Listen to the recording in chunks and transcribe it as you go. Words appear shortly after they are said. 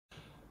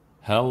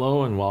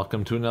Hello and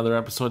welcome to another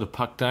episode of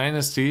Puck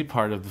Dynasty,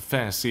 part of the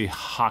Fantasy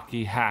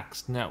Hockey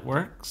Hacks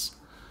Networks.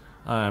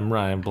 I'm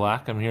Ryan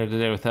Black. I'm here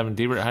today with Evan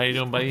Debert. How you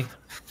doing, buddy?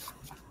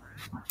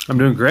 I'm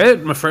doing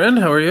great, my friend.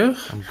 How are you?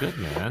 I'm good,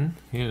 man.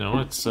 You know,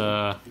 it's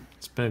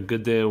been a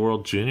good day of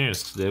World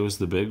Juniors. Today was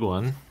the big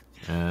one,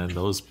 and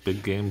those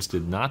big games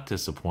did not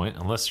disappoint,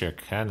 unless you're a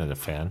Canada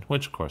fan,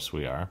 which of course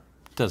we are.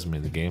 Doesn't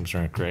mean the games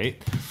aren't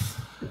great.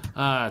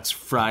 It's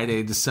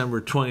Friday, December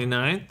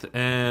 29th,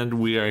 and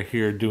we are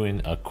here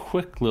doing a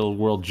quick little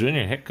World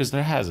Junior hit because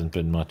there hasn't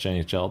been much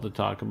NHL to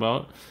talk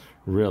about.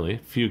 Really,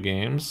 few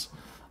games.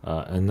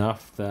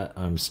 Enough that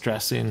I'm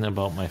stressing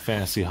about my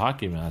fantasy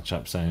hockey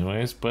matchups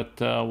anyways, but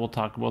we'll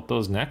talk about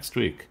those next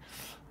week.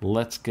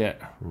 Let's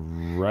get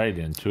right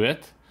into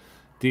it.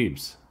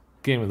 Deebs,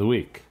 game of the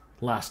week.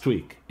 Last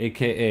week,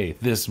 a.k.a.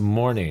 this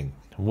morning.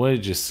 What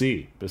did you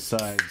see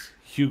besides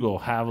Hugo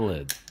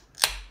Havelid?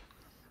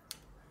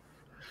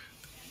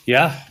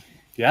 Yeah,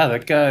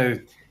 that guy,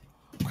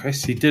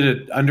 Christ, he did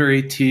it under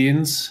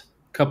 18s a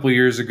couple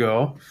years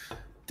ago.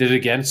 Did it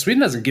again.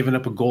 Sweden hasn't given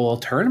up a goal all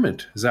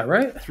tournament. Is that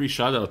right? 3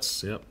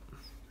 shutouts, yep.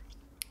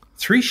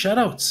 3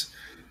 shutouts.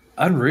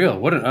 Unreal.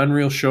 What an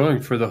unreal showing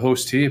for the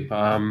host team.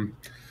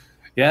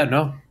 They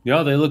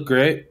look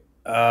great.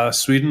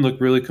 Sweden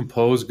looked really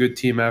composed, good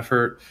team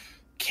effort.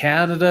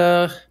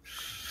 Canada,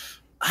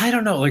 I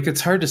don't know. Like,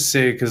 it's hard to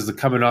say because they're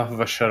coming off of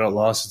a shutout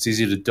loss. It's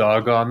easy to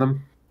dog on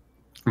them.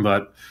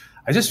 But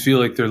I just feel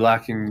like they're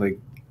lacking, like,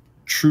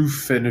 true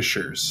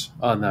finishers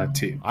on that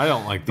team. I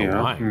don't like the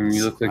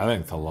lines. I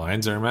think the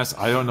lines are a mess.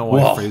 I don't know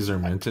why Fraser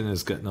Minton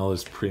is getting all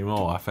this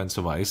primo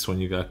offensive ice when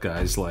you got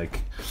guys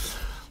like,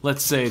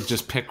 let's say,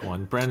 just pick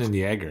one, Brendan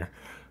Yeager.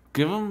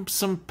 Give him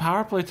some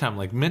power play time.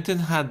 Like Minton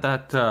had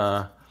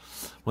that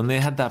when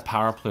they had that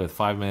power play with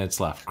 5 minutes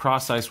left,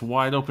 cross ice,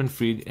 wide open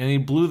feed, and he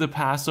blew the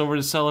pass over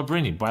to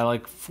Celebrini by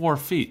like 4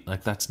 feet.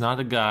 Like, that's not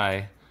a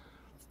guy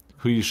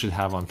who you should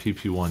have on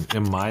PP1,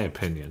 in my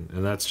opinion.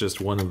 And that's just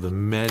one of the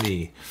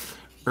many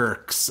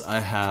irks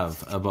I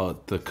have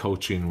about the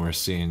coaching we're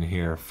seeing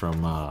here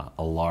from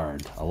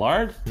Allard.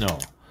 Allard? No.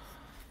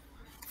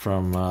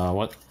 From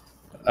what?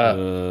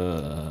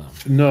 Letang.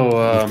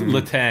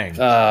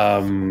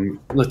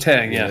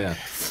 Letang, yeah.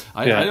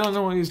 I don't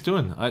know what he's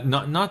doing.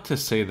 Not to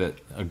say that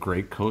a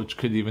great coach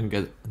could even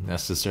get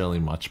necessarily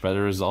much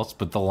better results,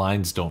 but the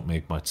lines don't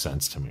make much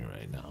sense to me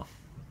right now.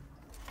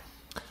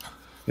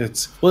 I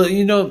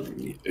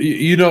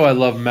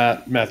love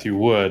Matthew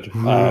Wood,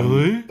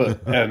 really?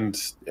 and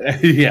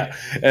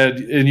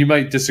you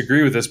might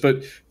disagree with this,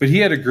 but he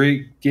had a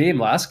great game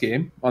last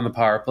game on the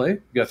power play.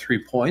 He got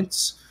 3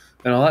 points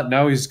and all that.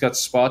 Now he's got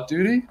spot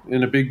duty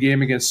in a big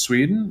game against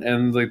Sweden,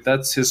 and like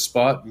that's his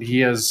spot. And he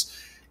has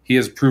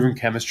proven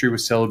chemistry with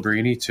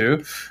Celebrini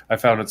too. I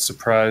found it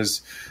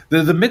surprised.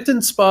 The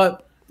Minton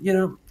spot, I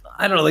don't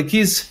know, like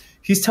he's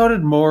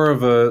touted more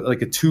of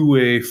a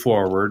two-way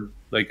forward,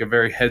 like a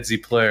very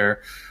headsy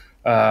player.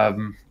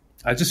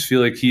 I just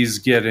feel like he's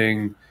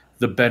getting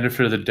the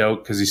benefit of the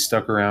doubt because he's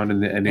stuck around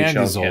in the NHL and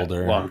he's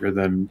older. Longer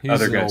than he's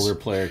other He's guys. an older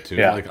player too.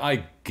 Yeah. Like,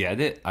 I get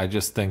it. I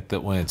just think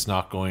that when it's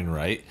not going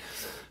right,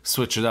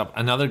 switch it up.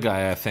 Another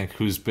guy I think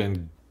who's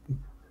been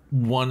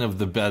one of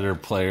the better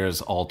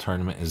players all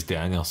tournament is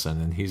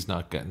Danielson, and he's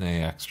not getting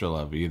any extra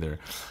love either.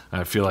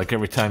 I feel like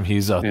every time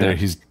he's out there,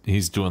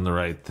 he's doing the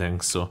right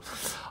thing. So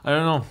I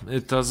don't know.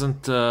 It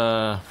doesn't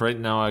right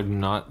now. I'm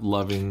not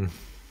loving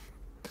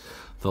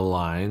the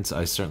lines.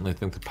 I certainly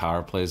think the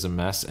power play is a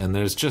mess, and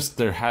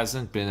there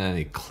hasn't been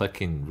any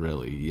clicking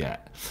really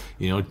yet.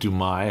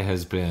 Dumais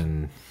has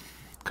been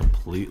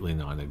completely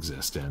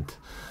non-existent.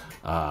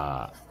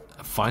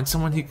 Find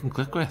someone he can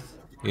click with.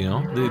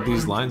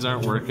 These lines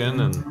aren't working,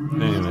 and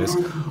anyways,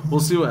 we'll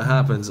see what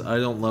happens. I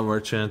don't love our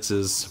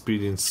chances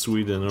beating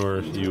Sweden or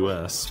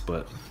US,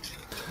 but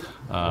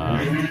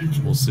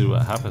we'll see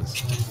what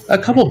happens. A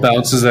couple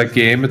bounces that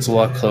game, it's a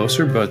lot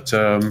closer, but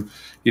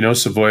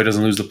Savoy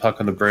doesn't lose the puck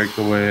on the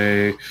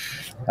breakaway.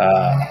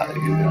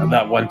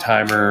 That one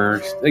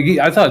timer,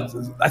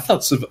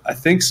 I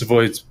think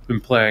Savoy's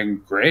been playing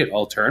great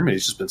all tournament.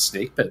 He's just been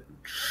snake bitten.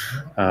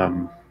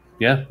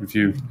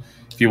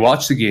 If you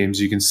watch the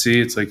games, you can see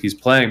it's like he's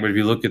playing, but if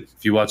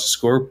you watch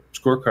the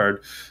scorecard,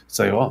 it's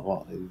like,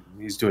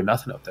 he's doing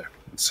nothing out there.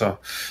 So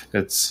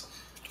that's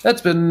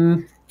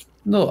been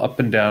a little up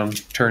and down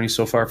tourney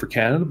so far for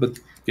Canada, but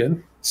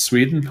again,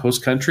 Sweden,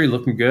 host country,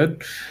 looking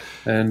good,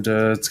 and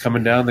it's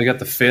coming down. They got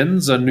the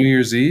Finns on New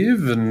Year's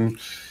Eve, and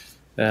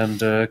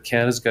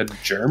Canada's got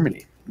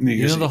Germany.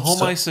 The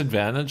home ice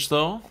advantage,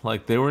 though,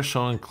 like they were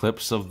showing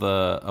clips of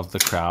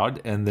the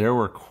crowd, and there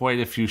were quite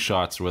a few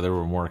shots where there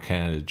were more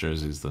Canada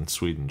jerseys than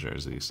Sweden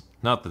jerseys.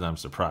 Not that I'm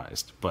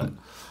surprised, but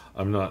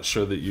I'm not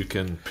sure that you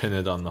can pin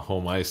it on the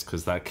home ice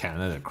because that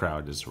Canada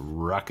crowd is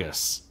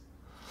ruckus.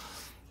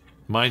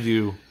 Mind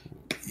you,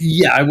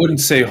 Yeah, I wouldn't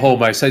say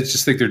home ice. I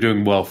just think they're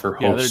doing well for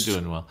host. Yeah, they're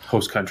doing well.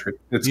 Host country.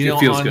 It honestly,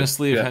 feels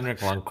good. if Yeah. Henrik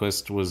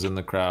Lundqvist was in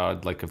the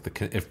crowd, like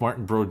if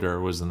Martin Brodeur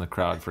was in the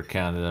crowd for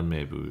Canada,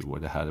 maybe we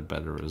would have had a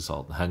better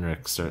result.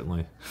 Henrik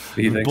certainly.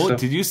 You think so?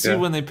 Did you see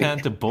when they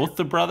panned to both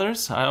the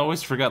brothers? I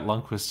always forget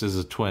Lundqvist is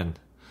a twin.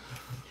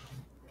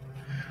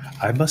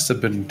 I must have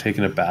been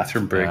taking a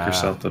bathroom break or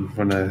something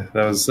when that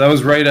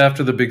was right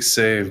after the big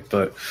save,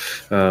 but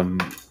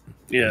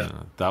yeah,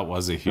 that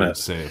was a huge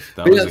save.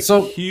 That was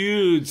a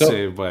huge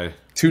save by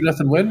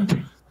 2-0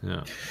 win.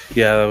 Yeah,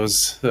 that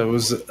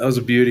was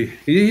a beauty.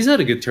 He's had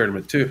a good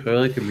tournament too. I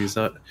like him. He's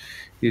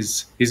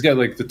got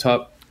like the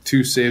top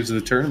 2 saves of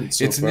the tournament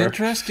so it's far. An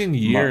interesting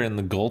year in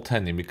the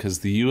goaltending because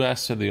the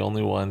U.S. are the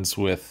only ones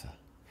with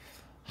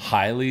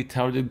highly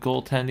touted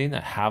goaltending.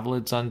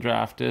 Havlic's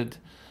undrafted.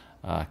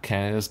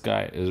 Canada's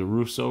guy is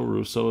Russo.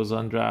 Russo is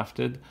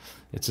undrafted.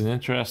 It's an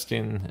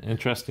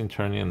interesting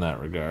tourney in that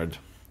regard.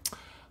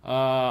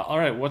 All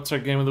right, what's our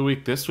game of the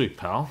week this week,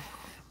 pal?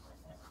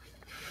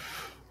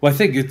 Well, I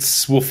think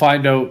we'll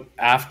find out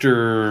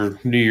after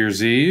New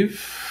Year's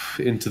Eve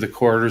into the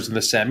quarters and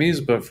the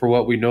semis. But for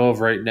what we know of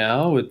right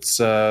now, it's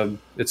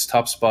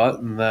top spot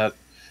in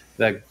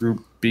that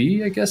Group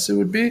B, I guess it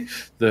would be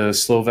the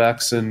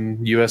Slovaks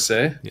and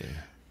USA. Yeah.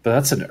 But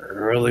that's an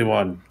early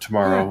one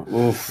tomorrow.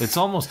 Yeah. It's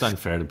almost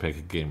unfair to pick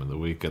a game of the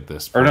week at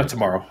this point. Or not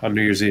tomorrow, on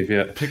New Year's Eve,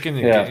 yeah. Picking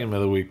a game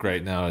of the week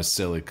right now is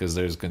silly because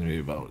there's going to be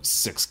about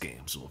 6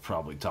 games we'll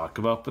probably talk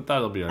about, but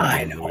that'll be our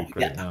game of the week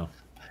right now.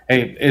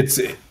 Hey,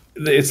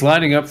 it's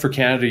lining up for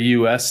Canada,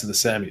 US in the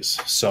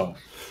semis, so.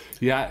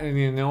 Yeah,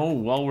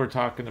 and while we're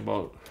talking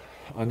about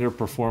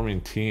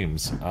underperforming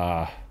teams,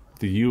 the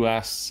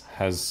US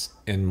has,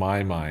 in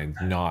my mind,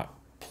 not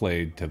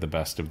played to the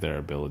best of their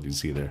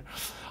abilities either.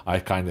 I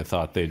kind of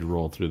thought they'd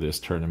roll through this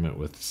tournament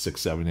with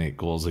 6, 7, 8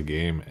 goals a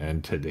game,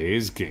 and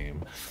today's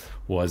game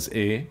was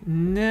a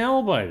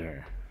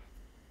nail-biter.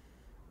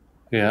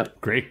 Yeah.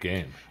 Great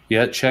game.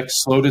 Yeah, Czech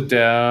slowed it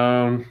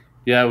down.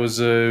 Yeah, it was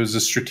a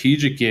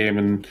strategic game,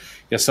 and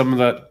some of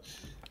that,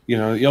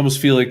 you almost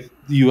feel like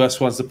the U.S.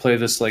 wants to play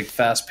this like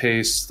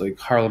fast-paced, like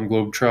Harlem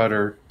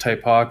Globetrotter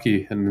type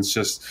hockey, and it's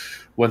just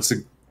once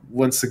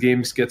the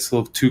game gets a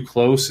little too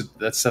close,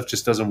 that stuff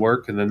just doesn't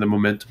work, and then the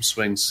momentum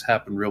swings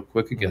happen real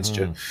quick against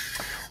you.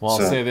 Well,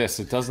 I'll say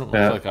this. It doesn't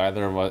look like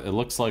either of us. It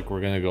looks like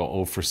we're going to go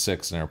 0 for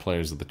 6 in our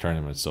players of the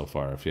tournament so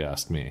far, if you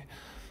ask me.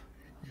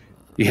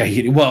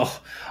 Yeah, well,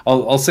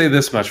 I'll say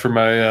this much. For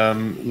my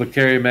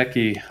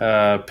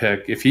Lekari-Mekki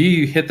pick, if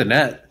he hit the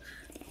net,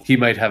 he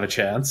might have a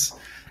chance.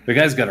 The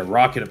guy's got a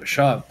rocket of a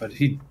shot, but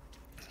he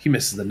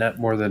misses the net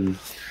more than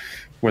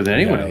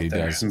anyone out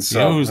there. Does. And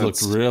so who's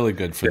looked really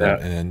good for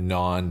them in a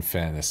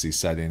non-fantasy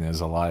setting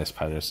is Elias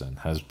Pettersson.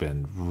 Has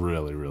been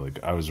really, really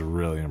good. I was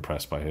really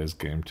impressed by his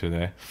game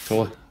today.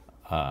 Totally.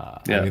 I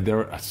mean,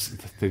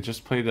 they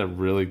just played a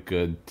really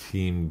good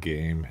team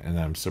game, and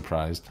I'm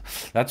surprised.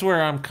 That's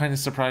where I'm kind of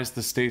surprised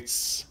the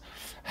States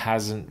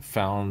hasn't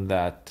found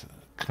that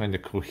kind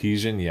of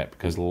cohesion yet,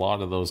 because a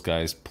lot of those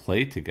guys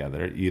play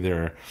together.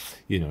 Either,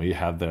 you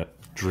have the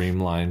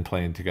dream line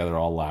playing together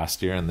all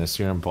last year and this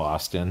year in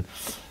Boston.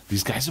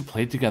 These guys have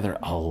played together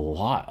a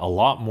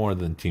lot more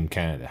than Team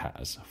Canada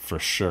has, for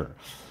sure.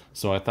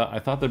 So I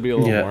thought there'd be a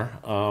little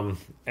more.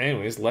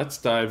 Anyways, let's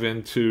dive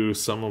into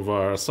some of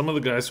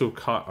the guys who have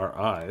caught our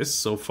eyes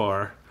so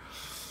far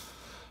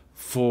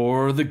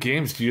for the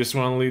games. Do you just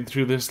want to lead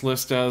through this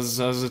list as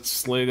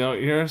it's laid out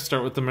here?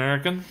 Start with the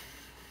American.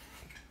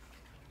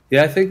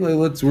 Yeah, I think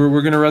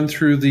we're going to run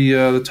through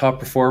the top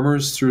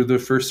performers through the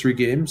first 3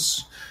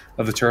 games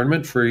of the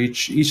tournament for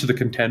each of the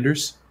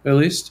contenders, at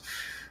least.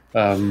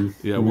 We're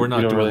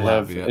not doing really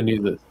have Latvia any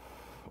of the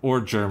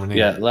or Germany.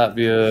 Yeah,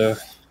 Latvia.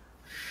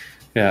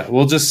 Yeah,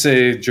 we'll just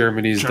say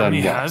Germany done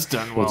well. has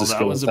done well.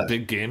 That was a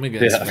big game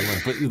against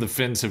Finland, but the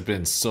Finns have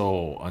been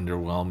so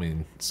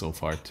underwhelming so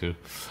far too.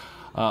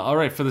 All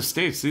right, for the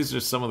States, these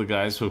are some of the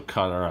guys who have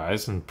caught our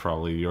eyes, and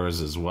probably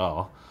yours as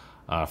well.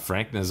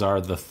 Frank Nazar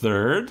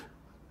III.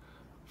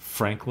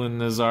 Franklin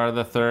Nazar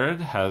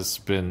III has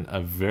been a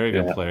very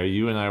good player.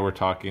 You and I were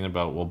talking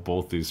about,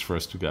 both these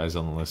first 2 guys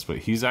on the list, but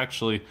he's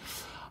actually,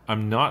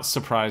 I'm not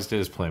surprised at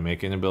his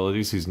playmaking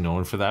abilities. He's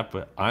known for that,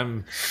 but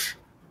I'm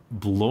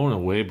blown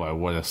away by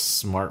what a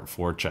smart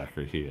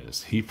forechecker he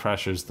is. He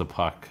pressures the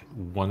puck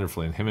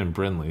wonderfully, and him and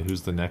Brindley,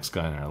 who's the next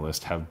guy on our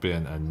list, have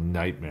been a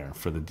nightmare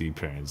for the D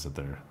pairings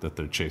that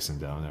they're chasing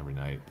down every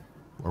night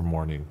or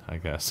morning, I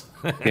guess.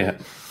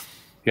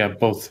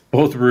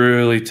 Both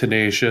really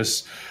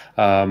tenacious.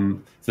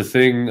 The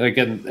thing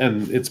again,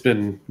 and it's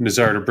been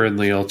Nazar to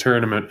Brindley all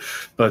tournament,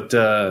 but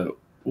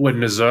when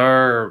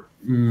Nazar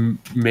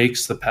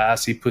makes the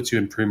pass, he puts you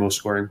in primo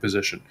scoring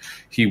position.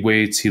 He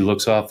waits, he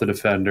looks off the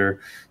defender.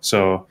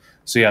 So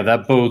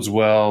that bodes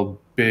well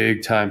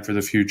big time for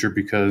the future,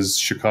 because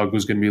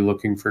Chicago's going to be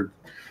looking for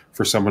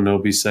someone who'll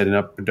be setting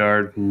up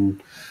Bedard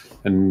and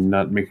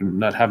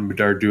not having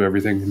Bedard do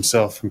everything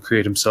himself and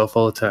create himself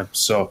all the time.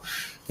 So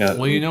Yeah.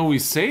 Well, we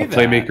say that.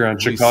 Playmaker on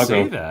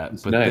Chicago. We say that,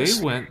 it's but nice.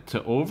 they went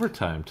to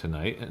overtime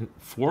tonight and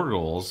 4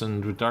 goals,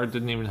 and Bedard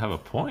didn't even have a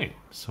point.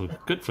 So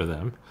good for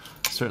them.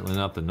 Certainly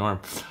not the norm.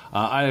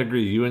 I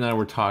agree. You and I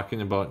were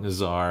talking about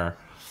Nazar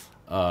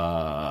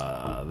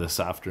this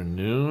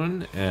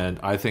afternoon, and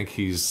I think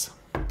he's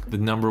the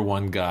number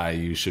one guy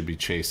you should be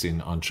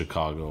chasing on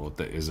Chicago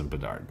that isn't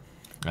Bedard.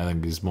 I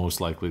think he's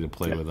most likely to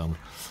play with them.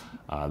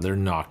 They're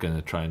not going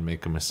to try and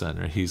make him a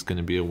center. He's going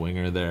to be a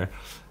winger there,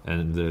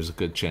 and there's a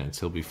good chance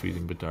he'll be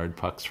feeding Bedard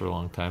pucks for a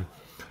long time.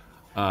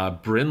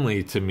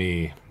 Brindley, to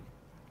me,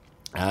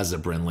 as a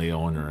Brindley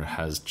owner,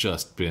 has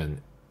just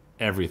been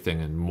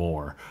everything and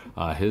more.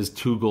 His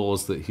 2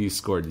 goals that he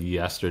scored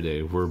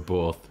yesterday were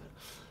both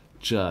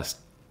just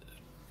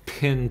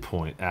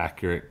pinpoint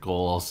accurate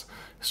goals.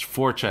 His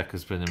forecheck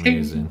has been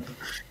amazing.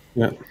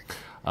 Yeah.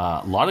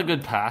 A lot of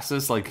good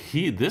passes.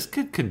 This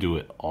kid can do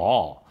it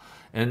all.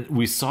 And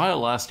we saw it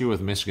last year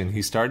with Michigan.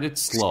 He started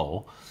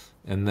slow,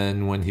 and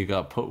then when he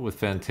got put with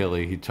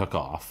Fantilli, he took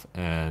off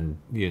and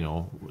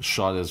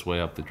shot his way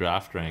up the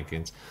draft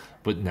rankings.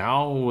 But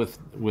now with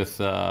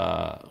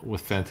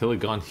Fantilli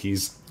gone,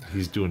 he's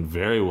doing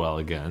very well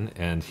again,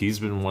 and he's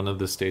been one of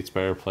the state's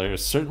better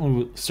players.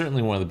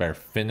 Certainly one of the better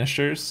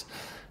finishers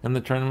in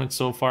the tournament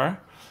so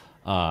far.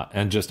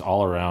 And just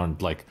all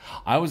around,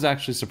 I was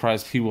actually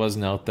surprised he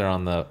wasn't out there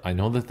on I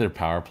know that their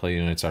power play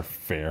units are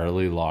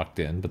fairly locked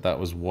in, but that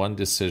was one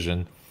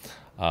decision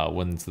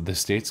when the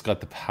States got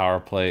the power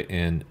play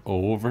in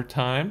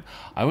overtime.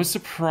 I was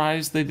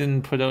surprised they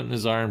didn't put out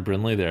Nazar and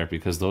Brindley there,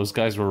 because those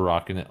guys were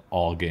rocking it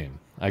all game.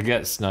 I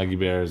get Snuggy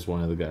Bear is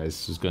one of the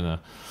guys who's going to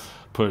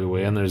put it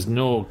away, and there's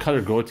no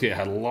Cutter Gauthier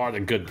had a lot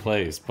of good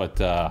plays, but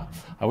I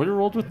would have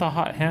rolled with the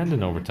hot hand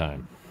in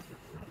overtime.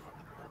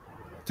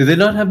 Did they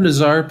not have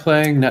Nazar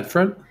playing net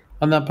front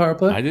on that power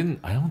play? I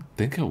don't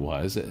think it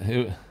was.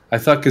 I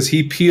thought, because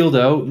he peeled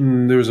out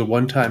and there was a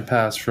one-time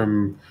pass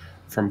from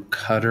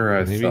Cutter.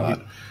 I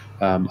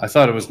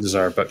thought it was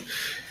Nazar, but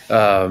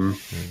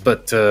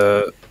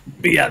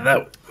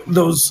yeah,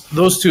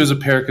 those two as a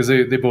pair, because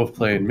they both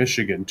play in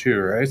Michigan too,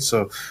 right?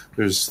 So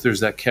there's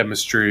that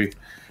chemistry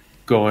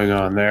going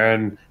on there,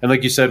 and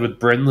like you said with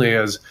Brindley,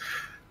 as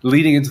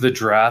leading into the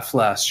draft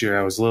last year,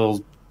 I was a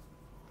little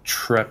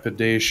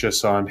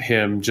trepidatious on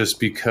him just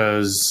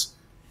because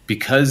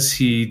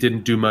he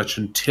didn't do much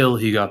until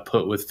he got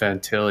put with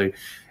Fantilli,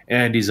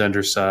 and he's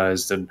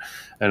undersized and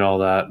all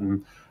that,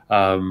 and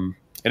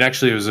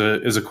actually it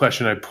was a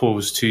question I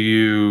posed to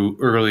you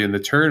early in the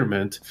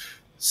tournament,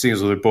 seeing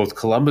as though they're both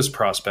Columbus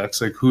prospects.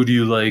 Who do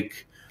you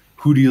like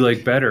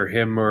better,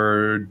 him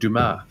or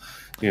Dumas?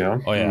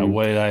 Oh yeah,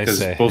 what did I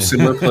say? Both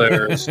similar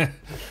players.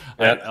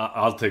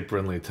 I'll take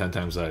Brindley 10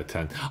 times out of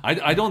 10.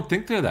 I don't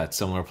think they're that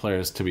similar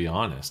players, to be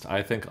honest.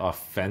 I think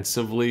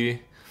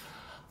offensively,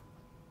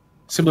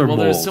 similar mold,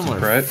 they're similar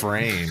right?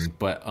 frame,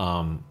 but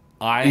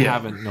I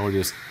haven't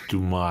noticed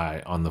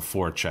Dumas on the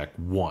forecheck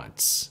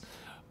once,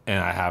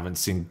 and I haven't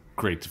seen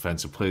great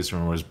defensive plays from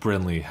him, whereas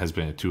Brindley has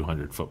been a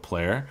 200-foot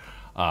player.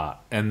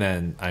 And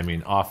then,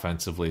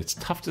 offensively, it's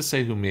tough to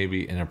say who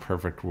maybe in a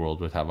perfect world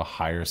would have a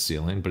higher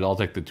ceiling, but I'll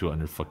take the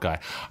 200-foot guy.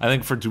 I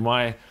think for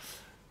Dumas,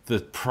 the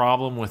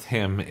problem with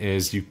him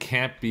is you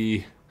can't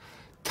be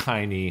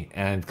tiny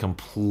and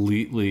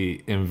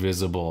completely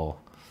invisible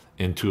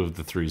in 2 of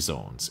the 3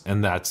 zones,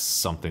 and that's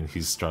something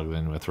he's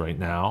struggling with right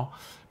now.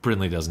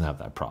 Brindley doesn't have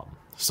that problem,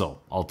 so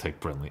I'll take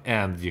Brindley.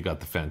 And you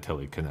got the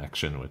Fantilli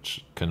connection,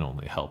 which can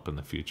only help in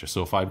the future.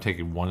 So if I'm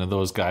taking one of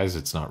those guys,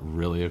 it's not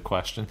really a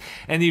question.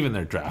 And even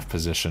their draft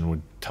position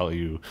would tell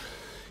you,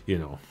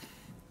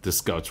 the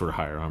scouts were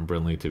higher on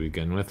Brindley to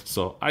begin with.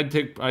 So I'd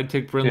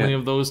take Brindley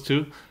of those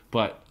 2.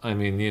 But,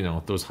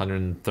 those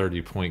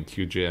 130-point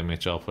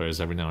QJ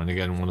players, every now and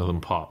again, one of them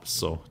pops.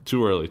 So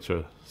too early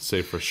to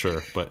say for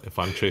sure. But if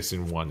I'm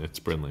chasing one, it's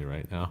Brindley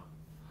right now.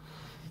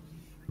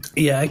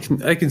 Yeah, I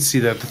can see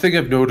that. The thing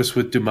I've noticed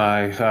with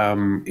Dumas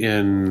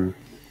in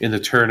the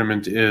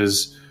tournament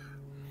is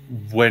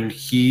when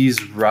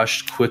he's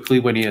rushed quickly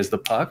when he has the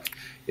puck,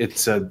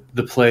 it's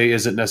the play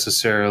isn't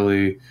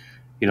necessarily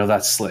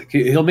that slick.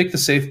 He'll make the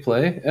safe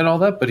play and all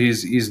that, but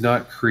he's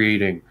not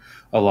creating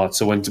a lot.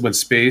 So when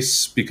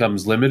space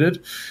becomes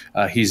limited,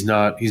 he's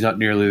not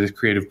nearly the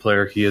creative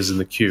player he is in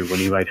the queue when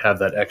he might have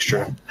that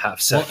extra half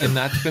second. Well, and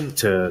that's been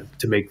to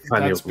make.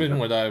 That's been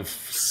what I've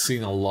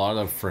seen a lot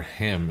of for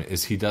him,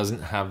 is he doesn't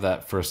have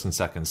that first and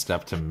second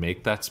step to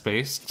make that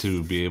space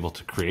to be able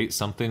to create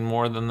something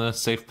more than the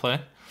safe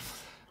play.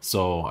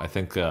 So I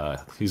think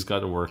he's got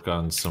to work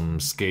on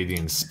some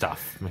skating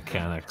stuff,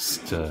 mechanics,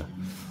 to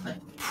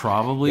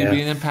probably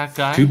be an impact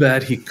guy. Too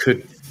bad he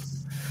could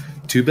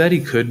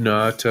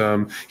not.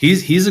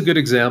 He's a good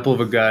example of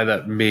a guy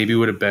that maybe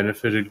would have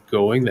benefited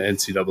going the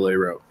NCAA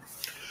route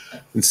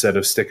instead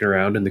of sticking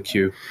around in the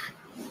queue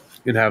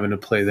and having to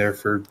play there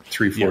for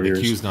 3-4 years.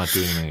 The queue's not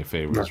doing him any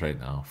favors right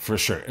now, for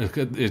sure.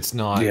 It's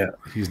not. Yeah.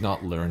 He's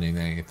not learning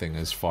anything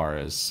as far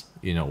as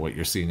what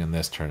you're seeing in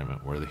this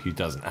tournament, where he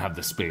doesn't have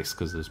the space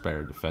because there's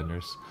better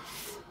defenders.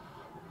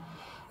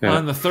 Yeah.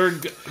 On the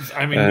third,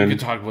 I mean, we could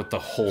talk about the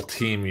whole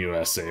team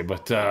USA,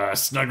 but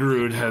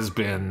Snuggerud has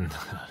been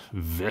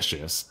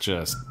vicious,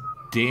 just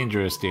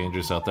dangerous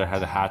out there.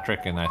 Had a hat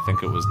trick in, I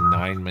think it was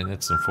 9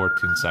 minutes and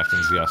 14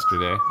 seconds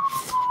yesterday.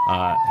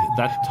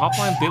 That top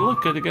line, they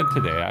look good again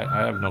today.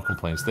 I have no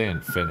complaints. They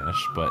didn't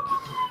finish, but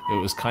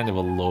it was kind of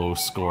a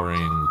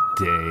low-scoring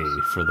day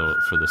for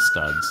the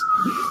studs.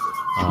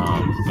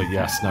 But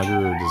yeah,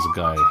 Snuggerud is a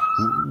guy.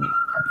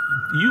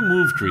 You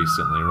moved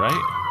recently, right?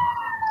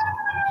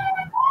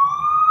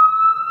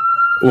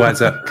 Why is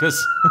that?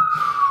 Because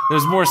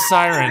there's more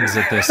sirens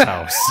at this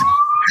house.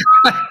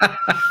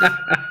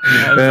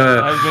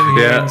 I've been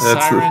hearing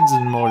sirens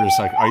and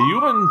motorcycles. Are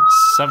you on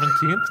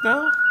 17th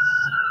now?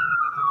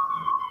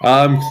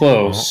 I'm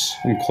close.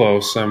 I'm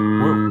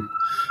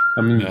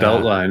in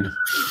Beltline.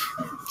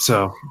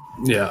 So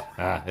yeah.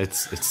 It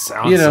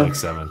sounds like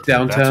 17th.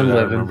 Downtown living.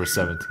 I remember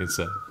 17th.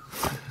 So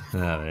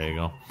there you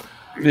go.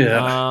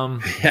 Yeah.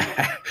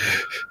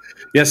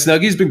 Yeah,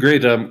 Snuggy's been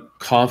great.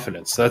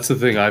 Confidence. That's the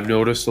thing I've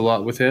noticed a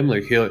lot with him.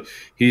 Like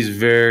he's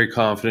very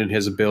confident in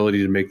his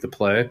ability to make the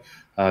play,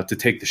 to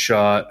take the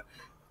shot,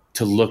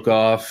 to look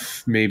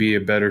off maybe a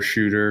better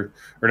shooter,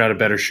 or not a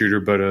better shooter,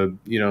 but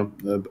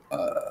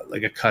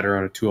like a cutter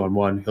on a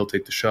 2-on-1. He'll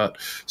take the shot.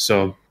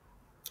 So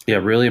yeah,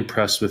 really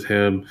impressed with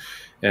him.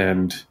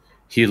 And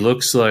he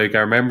looks like, I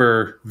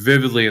remember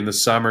vividly in the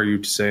summer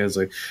you'd say, it's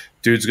like,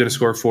 dude's going to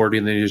score 40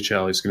 in the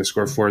NHL. He's going to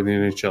score 40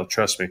 in the NHL.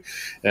 Trust me.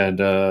 And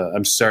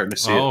I'm starting to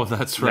see it. Oh,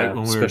 that's right.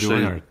 When we were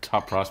doing our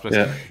top prospects.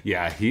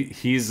 Yeah,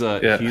 he's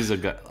a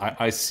guy.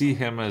 I see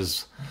him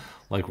as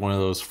like one of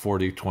those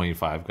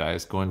 40-25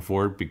 guys going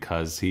forward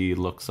because he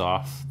looks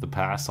off the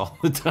pass all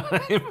the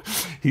time.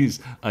 He's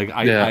like,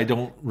 I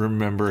don't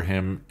remember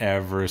him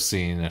ever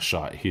seeing a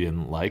shot he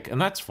didn't like. And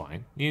that's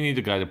fine. You need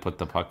a guy to put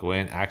the puck away.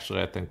 And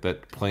actually, I think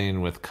that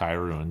playing with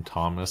Kyrou and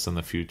Thomas in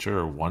the future,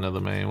 or one of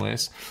them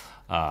anyways,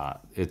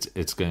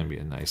 it's going to be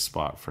a nice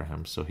spot for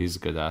him. So he's a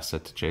good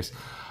asset to chase.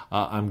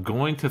 I'm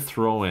going to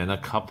throw in a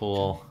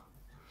couple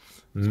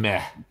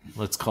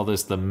let's call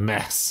this the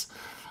mess.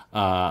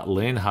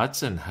 Lane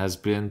Hudson has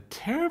been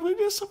terribly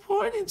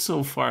disappointing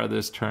so far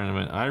this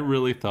tournament. I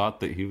really thought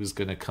that he was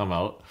going to come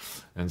out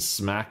and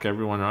smack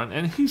everyone around,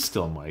 and he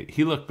still might.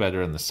 He looked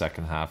better in the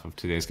second half of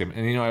today's game.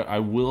 And, I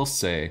will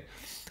say,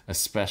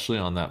 especially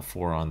on that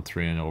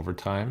 4-on-3 in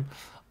overtime,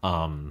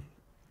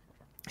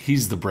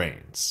 he's the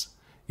brains.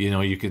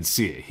 You can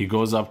see it. He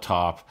goes up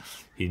top.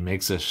 He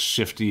makes a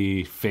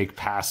shifty fake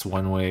pass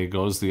one way,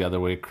 goes the other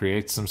way,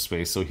 creates some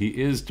space. So he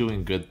is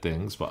doing good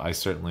things, but I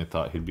certainly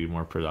thought he'd be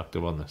more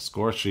productive on the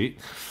score sheet.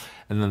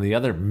 And then the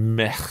other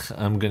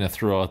I'm going to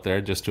throw out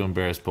there just to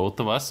embarrass both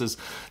of us is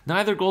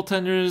neither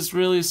goaltender is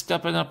really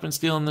stepping up and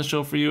stealing the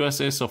show for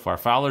USA so far.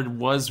 Fowler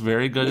was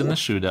very good in the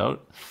shootout.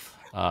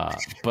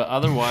 But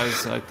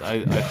otherwise, I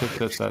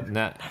think that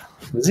net...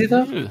 Is he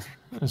though?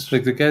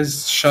 Like the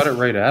guys shot it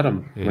right at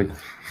him. Yeah. Like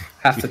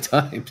half the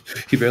time,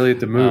 he barely had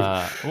to move.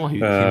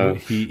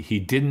 He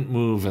didn't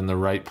move in the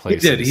right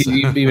place. He did.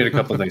 He made a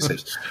couple of nice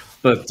saves,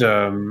 but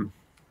the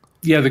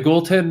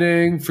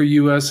goaltending for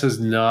US has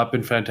not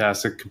been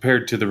fantastic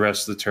compared to the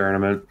rest of the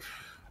tournament.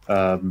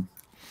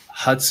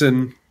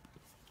 Hudson,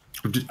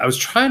 I was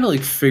trying to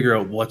figure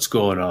out what's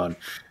going on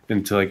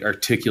and to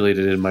articulate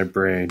it in my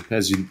brain.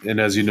 As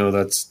you know,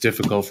 that's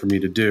difficult for me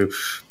to do,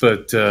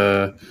 but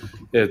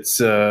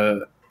it's.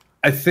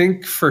 I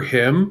think for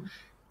him,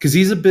 because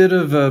he's a bit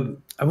of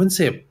I wouldn't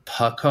say a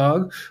puck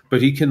hog, but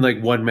he can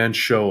one-man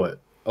show it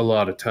a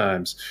lot of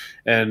times.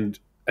 And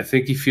I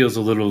think he feels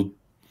a little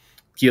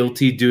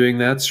guilty doing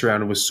that,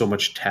 surrounded with so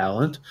much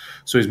talent.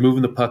 So he's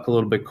moving the puck a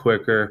little bit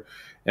quicker.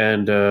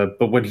 And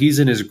but when he's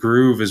in his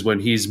groove is when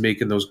he's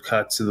making those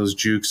cuts and those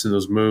jukes and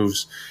those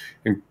moves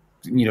and,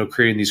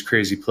 creating these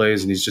crazy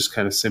plays, and he's just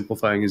kind of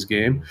simplifying his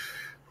game.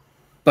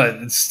 But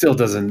it still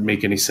doesn't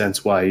make any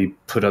sense why he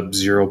put up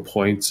 0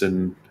 points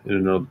in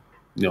an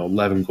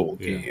 11-goal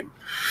game.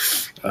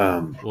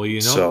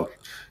 So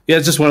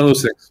it's just one of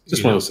those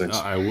things. One of those things.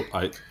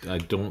 I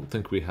don't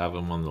think we have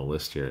him on the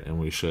list here, and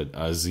we should.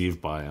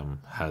 Ziv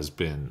Bayam has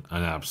been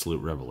an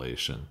absolute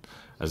revelation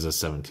as a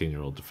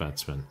 17-year-old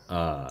defenseman.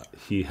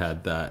 He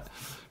had that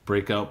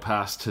breakout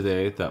pass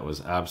today that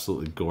was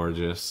absolutely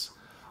gorgeous.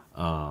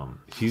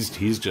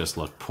 He's just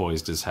looked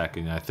poised as heck,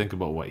 and I think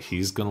about what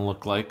he's going to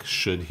look like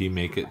should he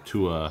make it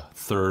to a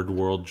third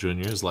World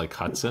Juniors like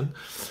Hudson.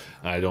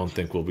 I don't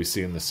think we'll be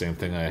seeing the same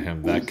thing I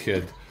am. That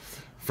kid,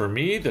 for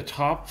me, the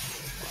top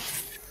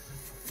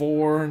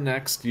 4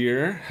 next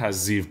year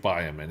has Ziv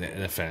Bayam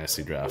in a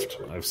fantasy draft.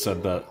 I've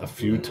said that a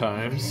few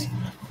times.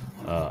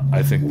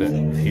 I think that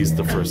he's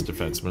the first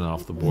defenseman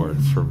off the board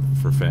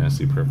for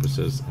fantasy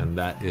purposes, and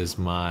that is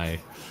my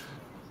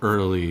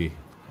early,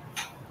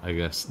 I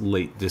guess,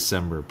 late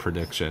December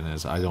prediction.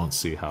 Is I don't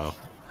see how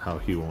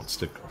he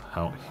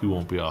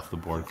won't be off the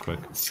board quick.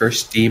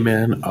 First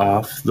D-man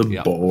off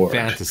the board.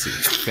 Fantasy.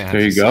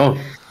 There you go.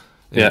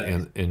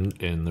 Yeah.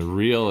 In the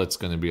real, it's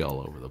going to be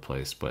all over the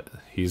place, but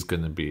he's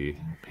going to be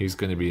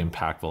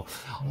impactful.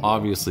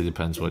 Obviously,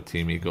 depends what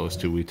team he goes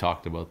to. We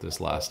talked about this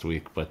last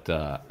week, but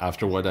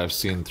after what I've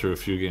seen through a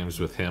few games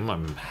with him,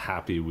 I'm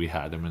happy we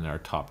had him in our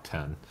top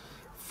 10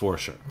 for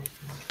sure.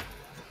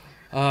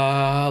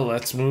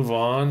 Let's move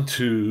on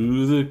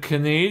to the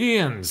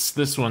Canadians.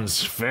 This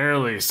one's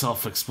fairly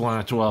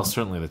self-explanatory. Well,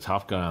 certainly the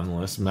top guy on the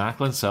list,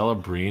 Macklin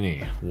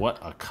Celebrini. What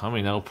a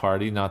coming out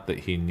party. Not that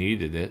he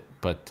needed it,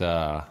 but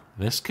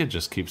this kid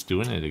just keeps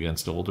doing it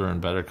against older and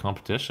better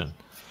competition.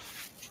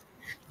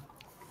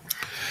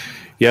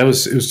 Yeah, it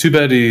was too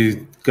bad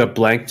he got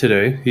blanked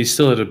today. He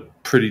still had a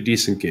pretty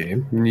decent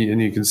game, and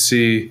you can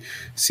see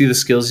the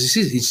skills.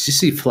 You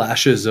see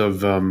flashes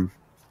of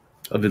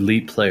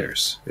elite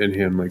players in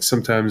him. Like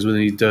sometimes when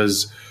he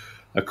does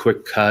a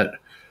quick cut,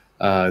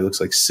 it looks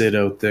like Sid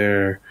out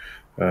there.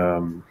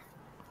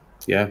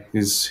 Yeah,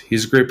 he's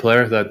a great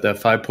player. That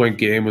 5-point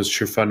game was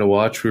sure fun to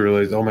watch. We were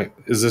like, oh my,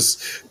 is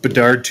this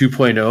Bedard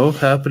 2.0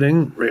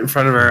 happening right in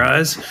front of our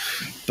eyes?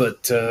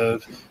 But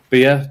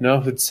yeah,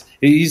 no,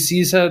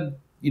 he's had,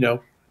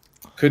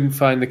 couldn't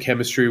find the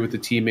chemistry with the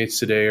teammates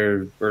today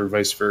or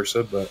vice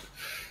versa, but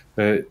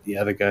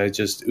yeah, the guy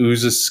just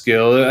oozes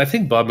skill. I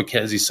think Bob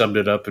McKenzie summed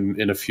it up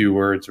in a few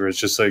words, where it's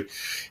just like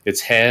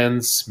it's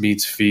hands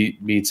meets feet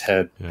meets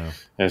head. Yeah,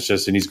 and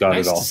he's got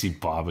nice it all. To see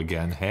Bob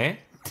again, hey?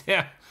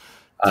 Yeah,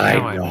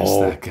 damn, I miss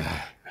that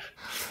guy.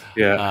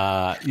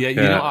 Yeah,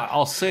 yeah.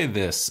 I'll say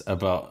this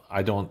about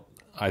I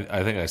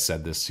think I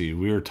said this to you.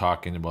 We were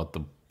talking about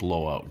the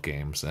blowout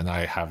games, and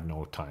I have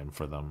no time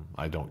for them.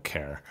 I don't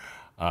care.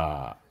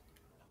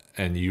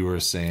 And you were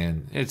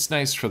saying, it's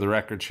nice for the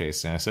record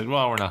chasing. I said,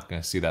 well, we're not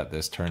going to see that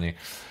this tourney.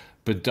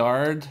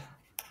 Bedard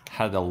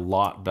had a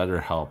lot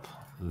better help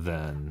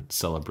than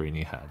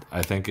Celebrini had.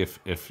 I think if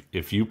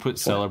you put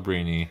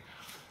Celebrini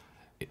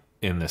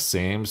in the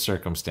same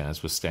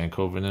circumstance with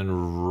Stankoven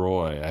and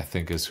Roy, I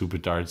think is who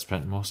Bedard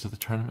spent most of the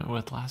tournament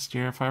with last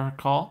year, if I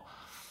recall.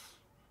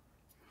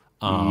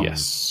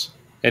 Yes.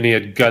 And he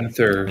had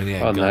Gunther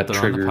on that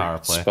trigger on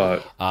the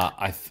spot.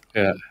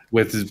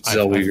 With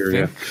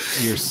Zellweger. I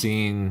think you're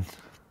seeing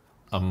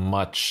a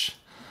much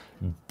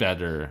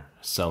better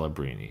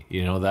Celebrini.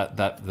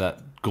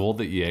 That goal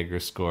that Jaeger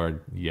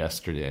scored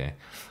yesterday,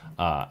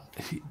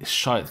 he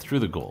shot it through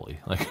the goalie.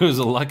 Like, it was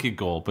a lucky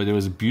goal, but it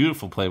was a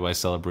beautiful play by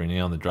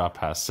Celebrini on the drop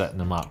pass, setting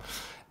him up.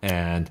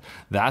 And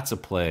that's a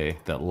play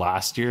that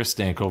last year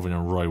Stankoven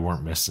and Roy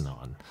weren't missing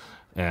on.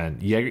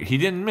 And he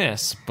didn't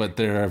miss, but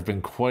there have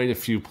been quite a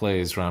few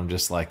plays where I'm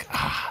just like,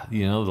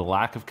 the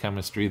lack of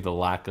chemistry, the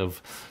lack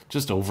of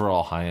just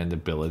overall high-end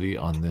ability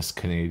on this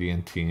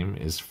Canadian team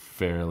is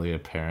fairly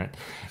apparent.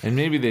 And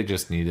maybe they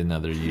just need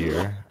another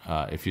year.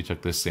 If you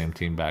took this same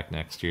team back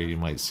next year, you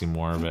might see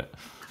more of it.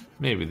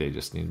 Maybe they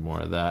just need more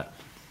of that.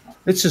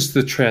 It's just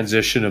the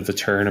transition of the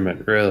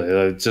tournament,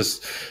 really.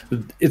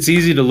 It's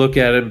easy to look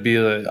at it and be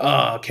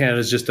like,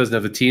 Canada just doesn't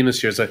have a team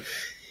this year. It's like,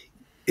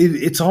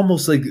 it's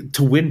almost like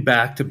to win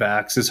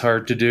back-to-backs is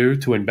hard to do.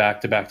 To win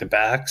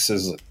back-to-back-to-backs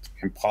is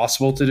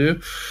impossible to do.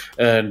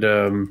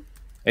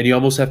 And you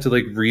almost have to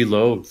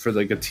reload for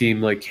a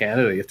team like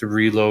Canada. You have to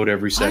reload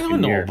every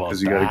second year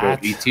because you got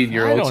to go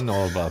 18-year-olds. I don't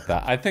know about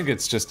that. I think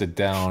it's just a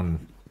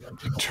down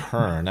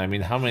turn. I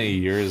mean, how many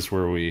years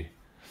were we,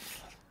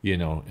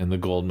 in the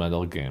gold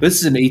medal game? This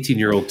is an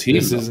 18-year-old team.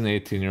 This is an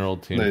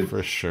 18-year-old team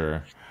for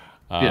sure.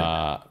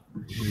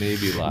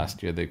 Maybe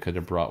last year they could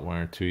have brought one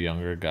or two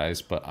younger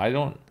guys, but I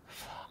don't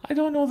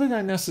know that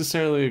I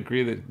necessarily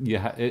agree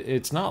that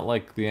it's not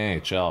like the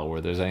NHL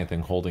where there's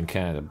anything holding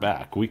Canada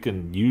back. We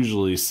can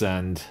usually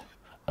send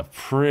a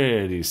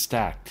pretty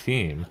stacked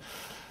team.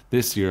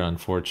 This year,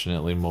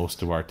 unfortunately,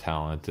 most of our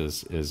talent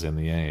is in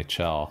the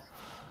NHL.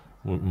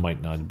 We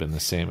might not have been the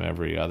same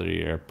every other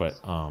year, but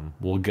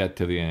we'll get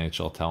to the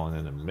NHL talent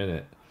in a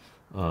minute.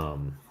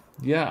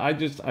 Yeah,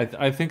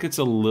 I think it's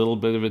a little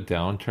bit of a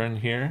downturn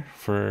here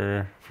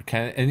for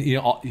Canada.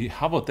 And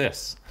how about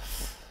this?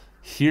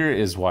 Here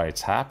is why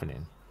it's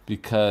happening.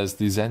 Because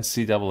these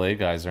NCAA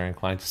guys are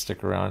inclined to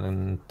stick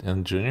around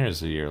in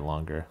juniors a year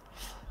longer.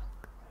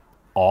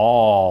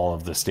 All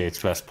of the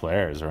state's best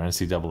players are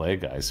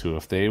NCAA guys who,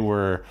 if they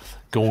were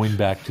going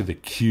back to the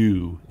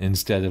Q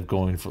instead of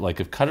going for,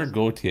 if Cutter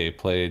Gauthier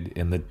played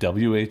in the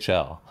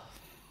WHL,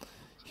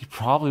 he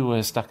probably would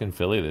have stuck in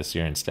Philly this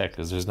year instead,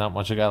 because there's not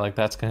much a guy like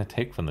that's going to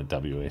take from the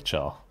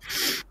WHL.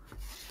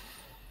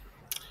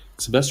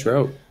 It's the best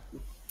route.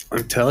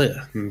 I tell you.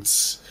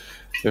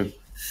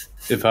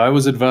 If I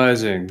was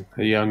advising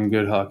a young,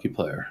 good hockey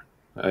player,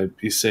 I'd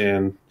be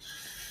saying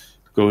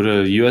go to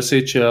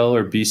USHL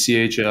or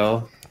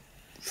BCHL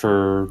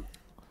for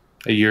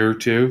a year or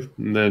two,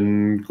 and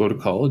then go to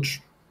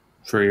college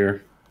for a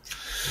year.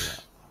 Yeah.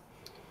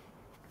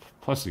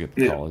 Plus, you get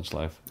the college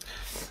life.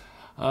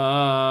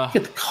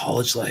 Get the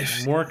college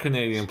life. More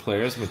Canadian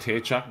players.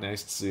 Matejchuk,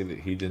 nice to see that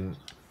he didn't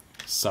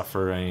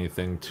suffer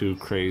anything too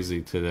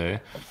crazy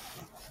today.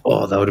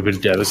 Oh, that would have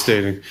been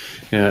devastating.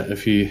 Yeah,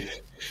 if he...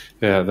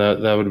 Yeah, that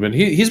would have been...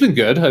 He's been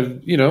good.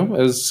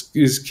 As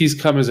he's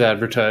come as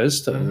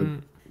advertised.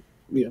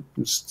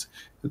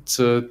 it's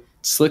a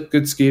slick,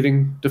 good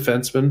skating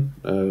defenseman.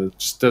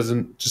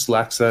 Just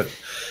lacks that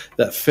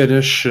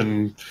finish,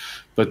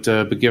 but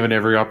given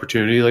every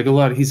opportunity,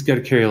 he's got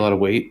to carry a lot of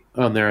weight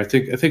on there. I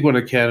think one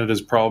of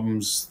Canada's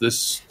problems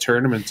this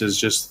tournament is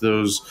just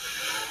the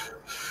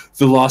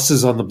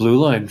losses on the blue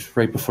line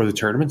right before the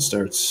tournament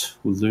starts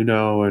with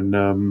Luno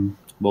and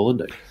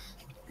Molenbeek.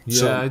 Yeah,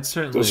 So I'd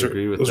certainly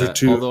agree with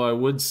that. Although I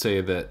would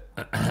say that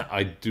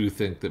I do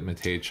think that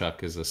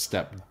Matejchuk is a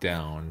step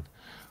down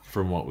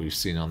from what we've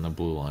seen on the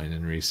blue line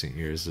in recent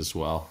years as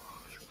well.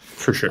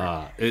 For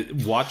sure.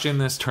 Watching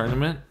this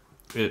tournament,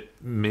 it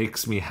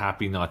makes me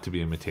happy not to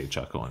be a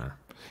Matejchuk owner.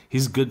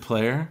 He's a good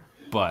player,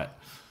 but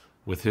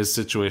with his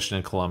situation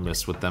in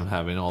Columbus, with them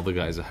having all the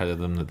guys ahead of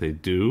them that they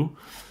do,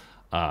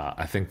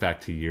 I think back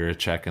to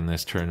Jiricek in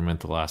this tournament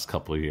the last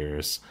couple of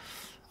years.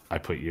 I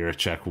put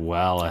Jiricek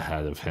well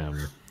ahead of him.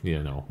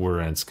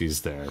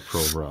 Werenski's there,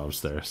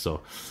 Provorov's there.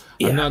 So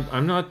yeah.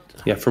 I'm not.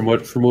 Yeah, from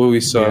what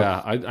we saw.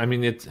 Yeah, I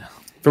mean it.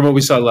 From what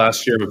we saw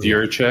last year with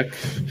Jiricek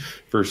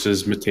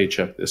versus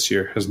Matejchuk this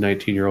year as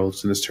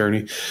 19-year-olds in this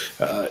tourney,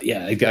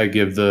 I gotta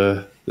give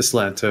the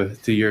slant to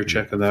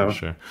Jiricek on that one.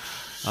 Sure.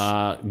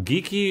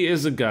 Geeky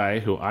is a guy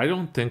who I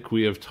don't think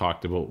we have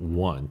talked about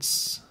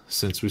once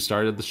since we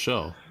started the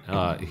show.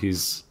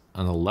 He's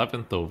an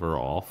 11th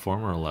overall,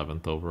 former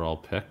 11th overall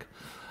pick.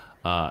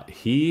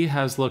 He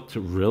has looked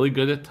really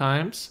good at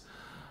times.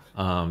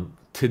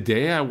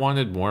 Today I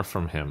wanted more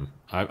from him.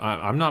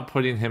 I'm not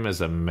putting him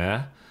as a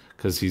meh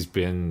because he's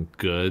been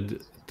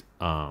good.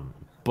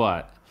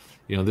 But,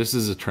 this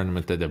is a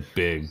tournament that a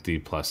big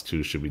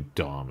D+2 should be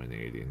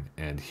dominating,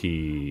 and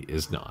he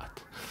is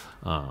not.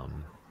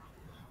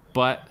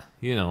 But,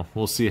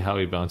 we'll see how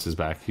he bounces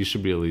back. He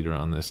should be a leader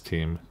on this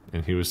team,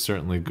 and he was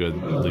certainly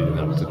good leading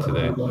up to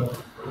today.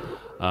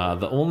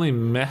 The only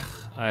meh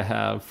I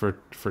have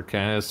for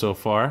Canada so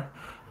far,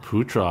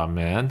 Putra,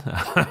 man.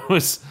 I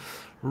was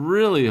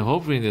really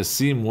hoping to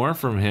see more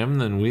from him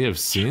than we have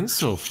seen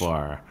so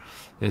far.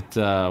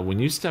 When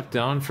you step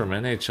down from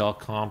NHL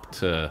comp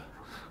to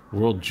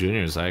World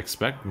Juniors, I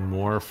expect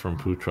more from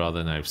Putra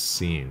than I've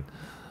seen.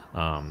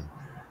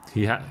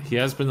 He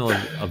has been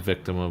a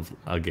victim of,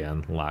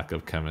 again, lack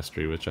of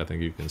chemistry, which I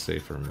think you can say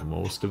for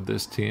most of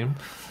this team.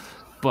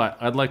 But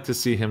I'd like to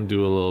see him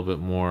do a little bit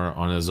more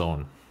on his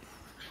own.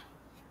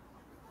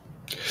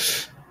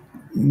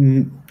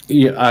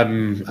 Yeah,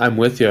 I'm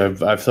with you.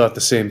 I've thought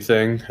the same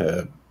thing.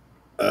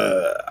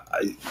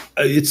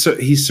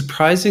 He's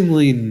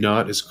surprisingly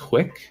not as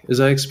quick as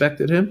I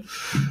expected him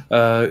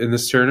in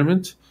this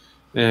tournament,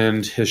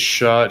 and his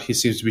shot, he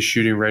seems to be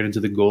shooting right into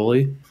the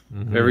goalie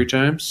every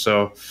time.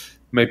 So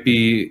might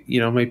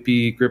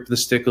be gripping the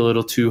stick a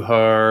little too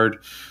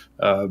hard.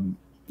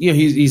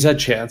 He's had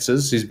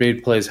chances. He's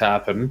made plays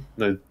happen,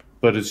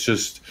 but it's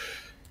just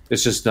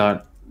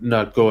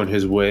not going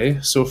his way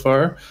so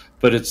far.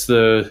 But it's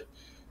the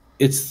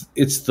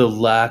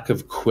lack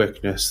of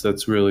quickness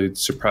that's really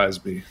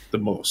surprised me the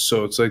most.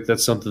 So it's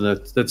that's something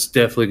that's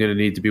definitely going to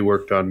need to be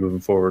worked on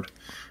moving forward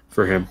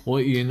for him. Well,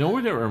 you know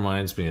what it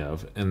reminds me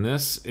of, and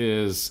this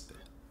is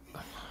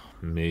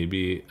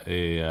maybe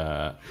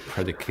a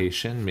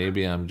predication.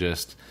 Maybe I'm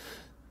just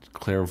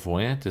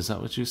clairvoyant. Is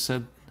that what you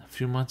said a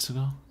few months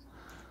ago?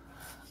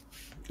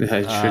 Yeah,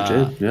 I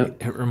sure did. Yeah.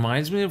 It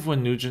reminds me of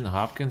when Nugent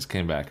Hopkins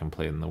came back and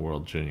played in the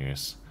World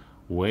Juniors.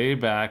 Way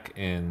back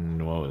in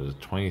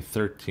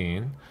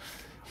 2013,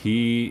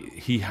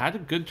 he had a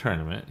good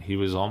tournament. He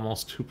was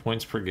almost 2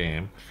 points per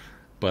game,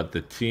 but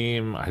the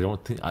team, I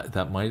don't think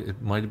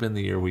it might have been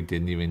the year we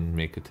didn't even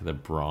make it to the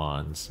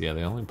bronze. Yeah,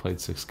 they only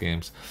played 6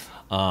 games.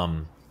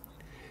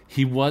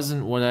 He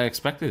wasn't what I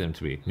expected him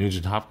to be,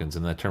 Nugent Hopkins,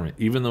 in that tournament.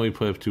 Even though he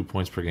put up 2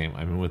 points per game,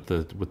 I mean, with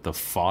the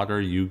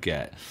fodder you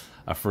get,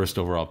 a first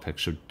overall pick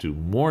should do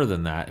more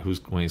than that.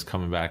 When he's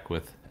coming back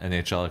with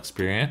NHL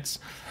experience.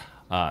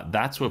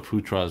 That's what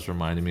Putra is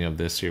reminding me of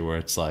this year, where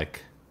it's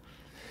like,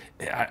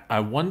 I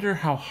wonder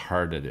how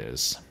hard it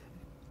is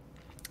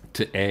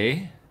to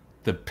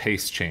the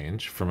pace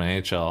change from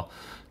NHL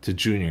to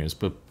juniors,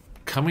 but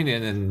coming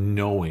in and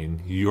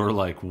knowing you're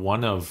like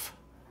one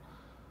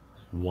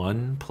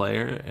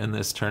player in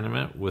this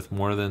tournament with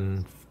more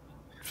than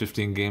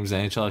 15 games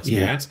NHL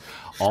experience.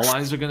 Yeah. All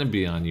eyes are going to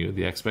be on you.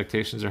 The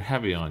expectations are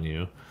heavy on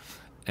you,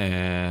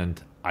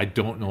 and I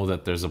don't know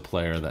that there's a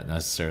player that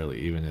necessarily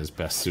even is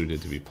best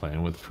suited to be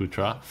playing with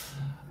Putra.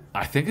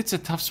 I think it's a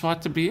tough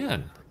spot to be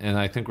in, and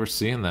I think we're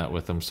seeing that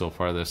with him so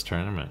far this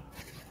tournament.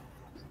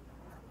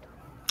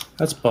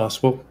 That's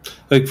possible.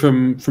 Like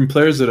from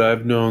players that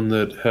I've known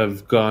that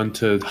have gone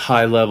to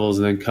high levels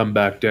and then come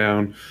back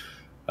down,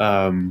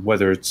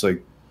 whether it's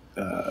like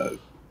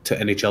to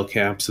NHL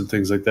camps and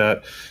things like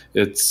that,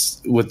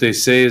 it's what they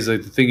say is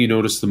like the thing you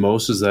notice the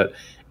most is that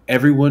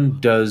everyone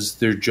does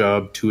their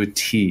job to a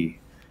T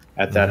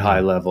at that high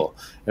level,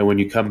 and when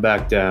you come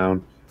back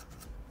down,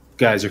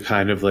 guys are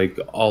kind of like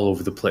all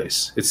over the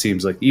place. It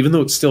seems like, even though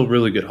it's still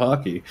really good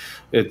hockey,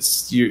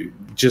 it's you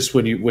just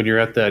when you're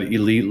at that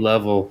elite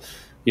level,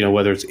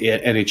 whether it's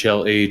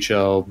NHL,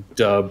 AHL,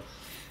 Dub,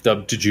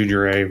 dubbed to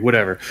Junior A,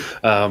 whatever.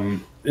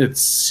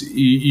 It's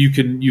you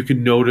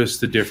can notice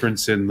the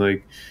difference in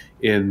the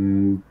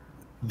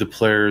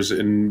players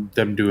and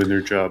them doing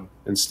their job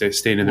and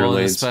staying in their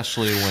lanes.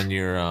 Especially when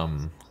you're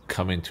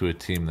coming to a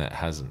team that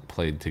hasn't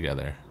played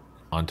together.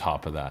 On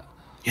top of that,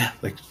 yeah,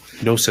 like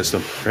no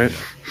system, right?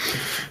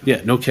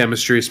 Yeah, no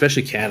chemistry,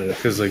 especially Canada,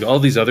 because like all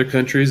these other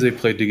countries, they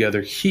played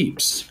together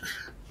heaps,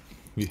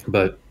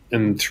 but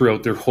and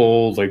throughout their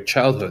whole like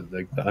childhood,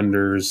 like the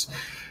unders,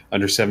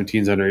 under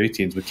 17s, under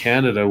 18s. But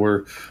Canada,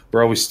 we're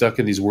always stuck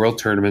in these world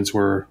tournaments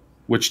where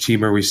which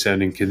team are we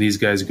sending? Can these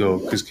guys go?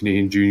 Because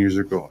Canadian juniors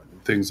are going,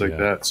 and things like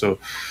that. So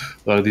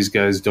a lot of these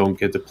guys don't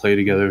get to play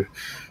together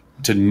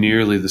to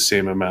nearly the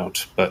same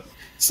amount, but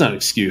it's not an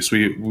excuse.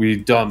 We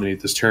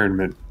dominate this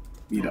tournament,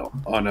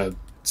 on a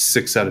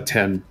 6 out of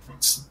 10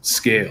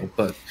 scale,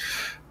 but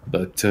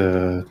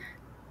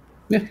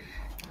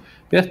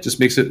just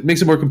makes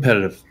it more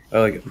competitive. I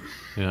like it.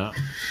 Yeah,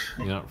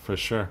 for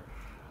sure.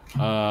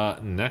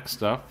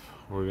 Next up,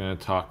 we're going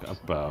to talk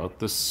about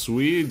the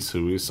Swedes,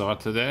 who we saw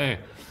today.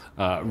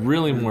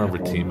 Really more of a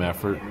team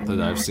effort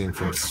that I've seen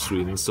from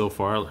Sweden so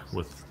far,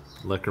 with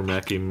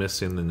Lekkerimäki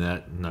missing the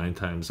net 9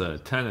 times out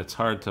of 10. It's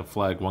hard to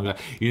flag one guy.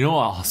 You know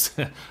what I'll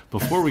say?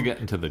 Before we get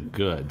into the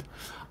good,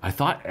 I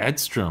thought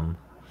Edstrom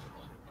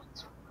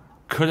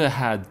could have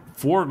had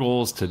 4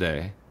 goals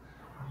today,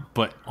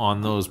 but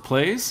on those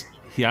plays,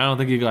 I don't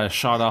think he got a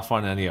shot off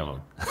on any of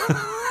them.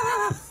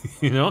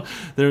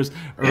 There's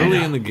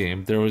early in the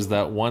game, there was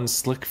that one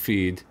slick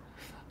feed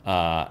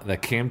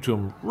that came to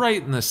him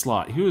right in the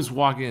slot. He was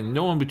walking in,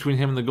 no one between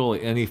him and the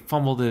goalie, and he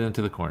fumbled it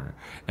into the corner.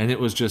 And it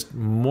was just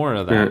more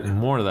of that, and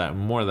more of that, and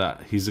more of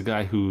that. He's a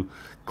guy who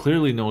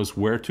clearly knows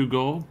where to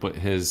go, but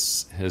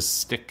his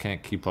stick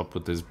can't keep up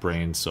with his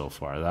brain so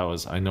far.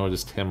 I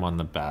noticed him on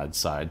the bad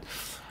side.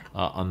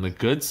 On the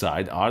good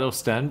side, Otto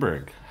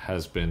Stenberg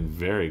has been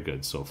very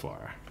good so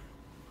far.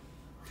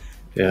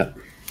 Yeah.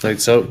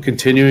 So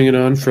continuing it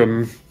on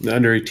from the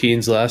under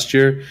 18s last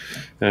year,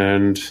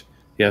 and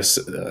yes,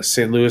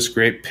 St. Louis,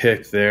 great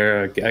pick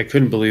there. I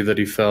couldn't believe that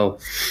he fell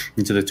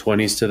into the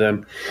 20s to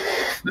them.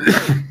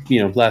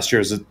 Last year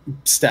was a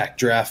stacked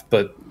draft,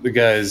 but the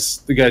guy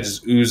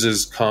just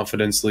oozes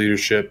confidence,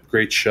 leadership,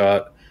 great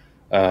shot.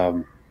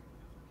 It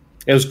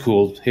was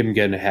cool, him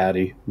getting a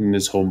Hattie in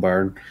his home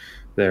barn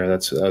there.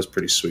 That was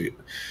pretty sweet.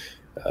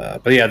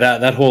 But yeah,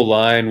 that whole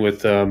line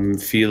with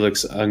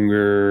Felix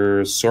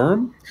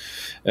Unger-Sorum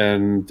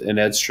and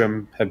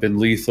Edstrom have been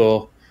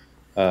lethal.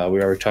 We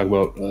already talked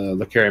about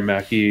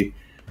Lekkerimäki,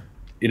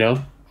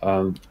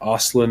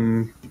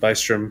 Oslin,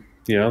 Byström.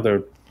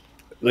 They're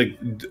like,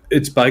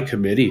 it's by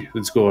committee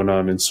that's going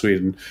on in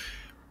Sweden,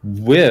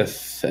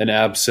 with an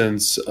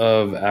absence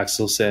of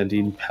Axel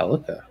Sandin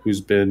Pellikka, who's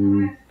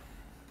been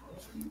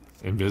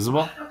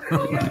invisible.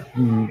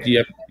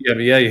 You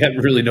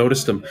haven't really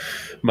noticed him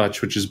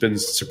much, which has been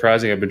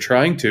surprising. I've been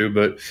trying to,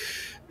 but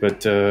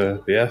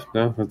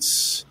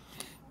it's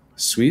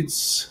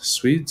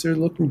Swedes are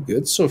looking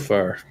good so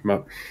far.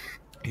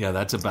 Yeah,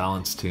 that's a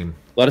balanced team.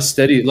 A lot of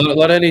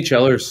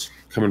NHLers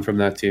coming from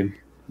that team.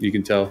 You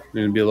can tell. There's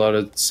going to be a lot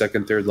of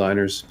second, third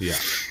liners. Yeah.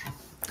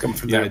 Coming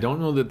from there. I don't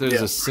know that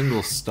there's a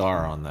single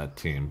star on that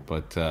team,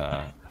 but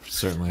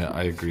certainly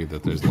I agree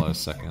that there's a lot of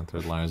second and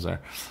third liners there.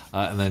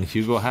 And then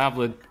Hugo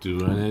Havlid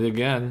doing it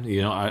again.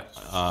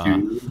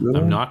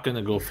 I'm not going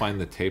to go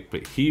find the tape,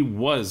 but he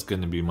was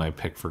going to be my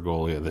pick for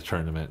goalie of the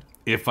tournament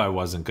if I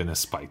wasn't going to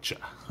spite you.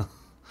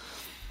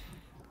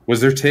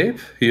 Was there tape?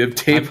 You have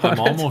tape on I'm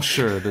almost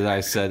sure that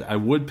I said I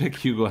would pick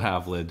Hugo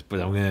Havlid,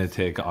 but I'm going to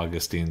take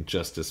Augustine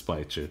just to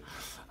spite you.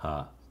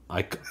 I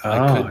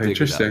could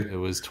dig it up. It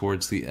was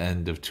towards the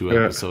end of 2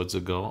 episodes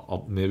ago.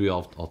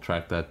 I'll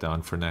track that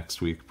down for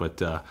next week.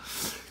 But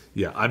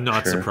I'm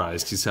not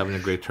surprised. He's having a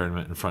great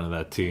tournament in front of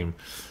that team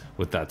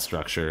with that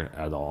structure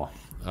at all.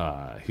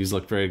 He's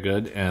looked very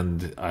good,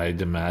 and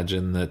I'd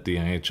imagine that the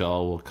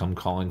NHL will come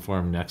calling for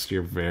him next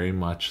year, very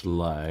much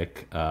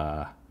like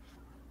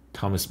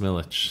Thomas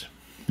Milic.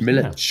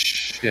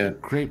 Yeah.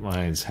 Great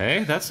minds.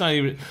 Hey, that's not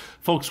even...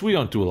 Folks, we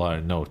don't do a lot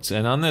of notes,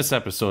 and on this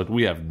episode,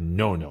 we have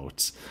no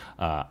notes.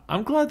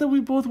 I'm glad that we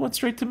both went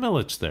straight to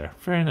Milic there.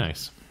 Very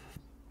nice.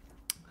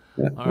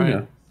 Yeah, all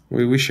right.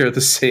 We share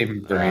the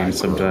same brain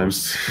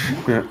sometimes.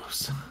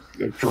 Gross.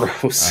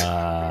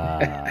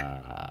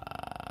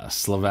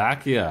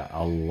 Slovakia,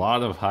 a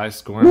lot of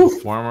high-scoring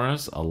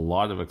performers, a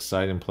lot of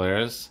exciting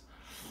players.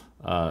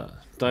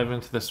 Dive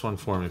into this one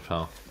for me,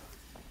 pal.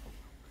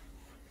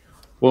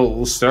 Well,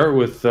 we'll start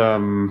with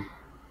the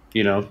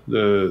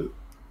goalie,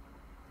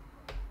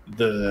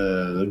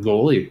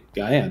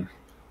 Guyan.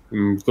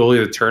 Goalie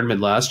of the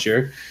tournament last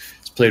year.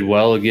 He's played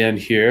well again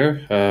here.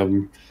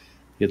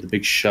 He had the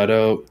big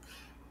shutout.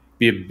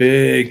 Be a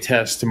big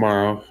test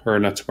tomorrow, or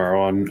not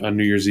tomorrow, on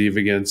New Year's Eve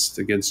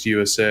against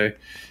USA.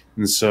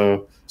 And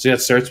so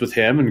it starts with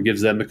him and gives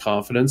them the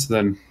confidence.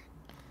 And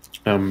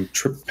then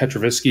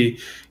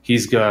Petrovisky,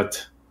 he's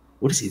got...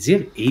 What is he? Does he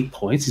have 8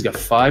 points? He's got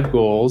 5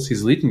 goals.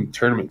 He's leading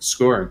tournament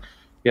scoring.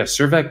 Yeah,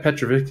 Servac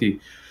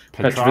Petrovisky.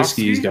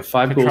 He's got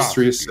 5 goals,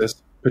 3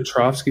 assists.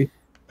 Petrovsky.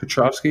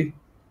 Petrovsky,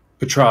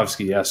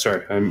 yeah,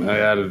 sorry. I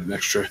added an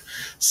extra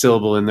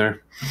syllable in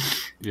there.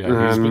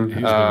 Yeah, he's been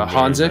very,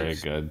 Hanzik, very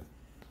good.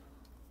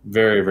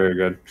 very, very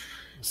good.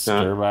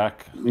 Sturback.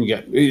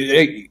 Yeah,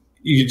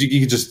 you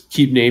can just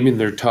keep naming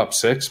their top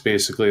six,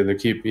 basically. And they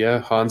keep,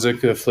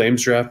 Hanzik, the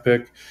Flames draft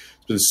pick.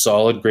 Has been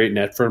solid, great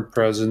net front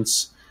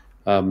presence.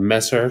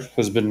 Messer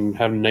has been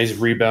having a nice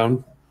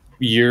rebound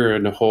year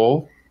and a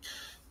whole.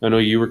 I know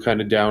you were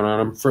kind of down on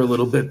him for a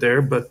little bit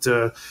there, but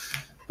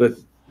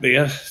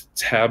yeah,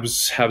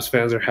 Habs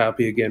fans are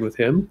happy again with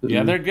him.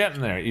 Yeah, they're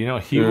getting there. You know,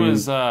 he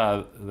was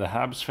the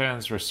Habs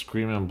fans were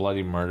screaming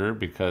bloody murder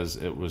because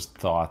it was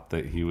thought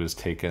that he was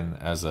taken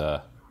as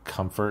a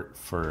comfort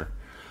for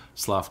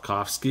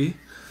Slavkovsky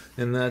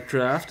in that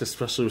draft,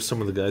 especially with some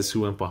of the guys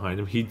who went behind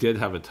him. He did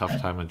have a tough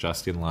time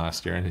adjusting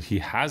last year, and he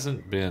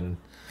hasn't been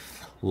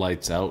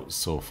lights out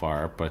so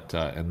far, but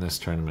in this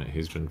tournament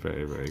he's been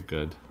very, very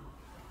good.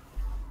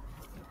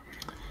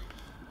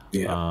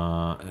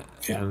 Yeah,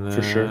 and then,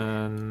 for sure.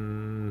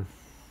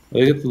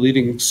 They get the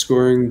leading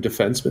scoring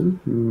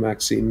defenseman,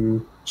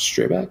 Maxime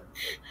Strebak.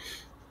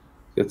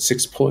 Got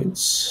 6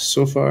 points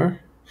so far.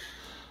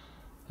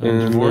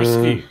 And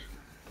Dvorsky.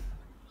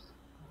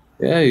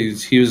 Yeah,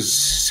 he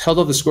was held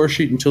off the score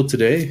sheet until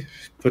today.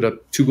 Put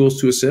up 2 goals,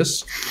 2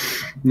 assists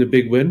in the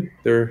big win.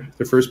 Their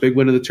first big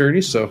win of the tourney.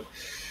 So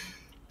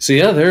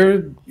yeah,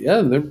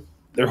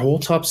 their whole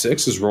top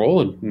 6 is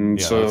rolling. And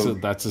yeah, so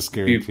that's a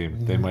scary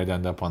team. They might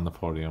end up on the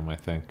podium, I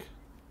think.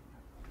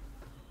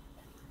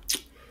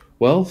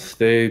 Well, if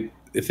they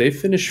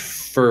finish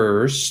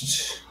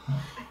first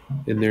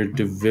in their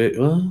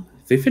division, well,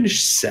 if they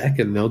finish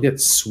second, they'll get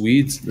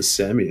Swedes in the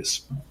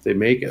semis. They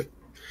make it.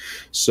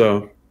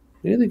 So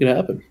anything could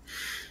happen.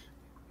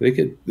 They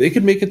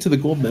could make it to the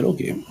gold medal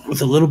game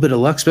with a little bit of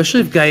luck, especially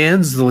if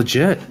Guyan's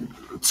legit.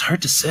 It's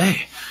hard to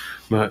say,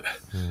 but.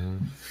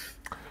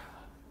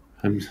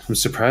 I'm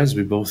surprised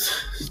we both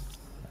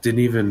didn't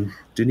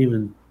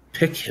even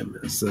pick him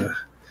as the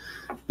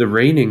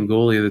reigning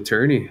goalie of the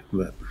tourney,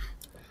 but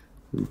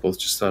we both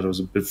just thought it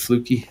was a bit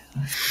fluky.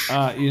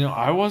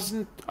 I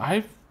wasn't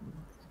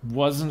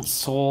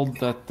sold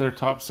that their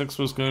top 6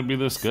 was going to be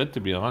this good, to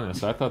be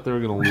honest. I thought they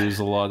were going to lose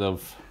a lot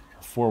of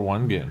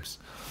 4-1 games.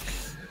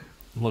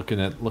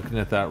 Looking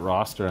at that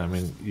roster, I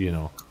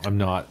mean, I'm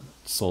not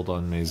sold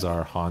on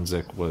Mazar.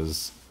 Hanzik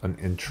was an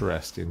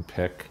interesting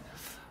pick.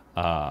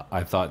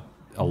 I thought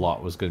a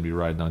lot was going to be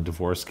riding on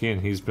Dvorsky,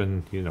 and he's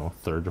been,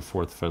 third or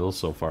fourth fiddle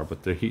so far,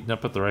 but they're heating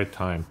up at the right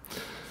time.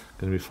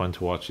 Going to be fun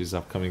to watch these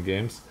upcoming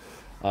games.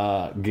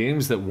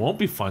 Games that won't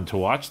be fun to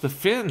watch, the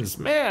Finns,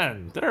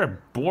 man, they're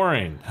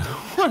boring.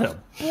 What a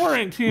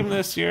boring team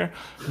this year.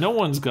 No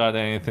one's got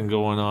anything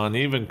going on.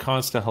 Even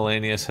Konsta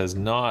Helenius has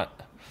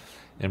not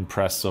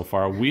impressed so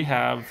far. We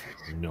have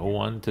no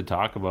one to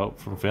talk about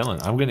from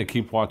Finland. I'm going to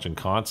keep watching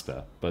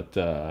Konsta,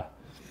 but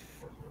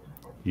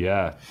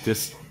yeah,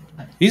 just...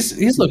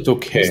 He's looked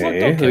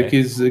okay. Like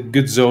he's a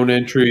good zone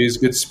entries,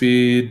 good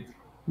speed.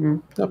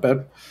 Not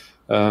bad.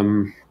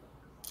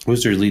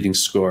 Who's their leading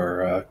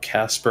scorer?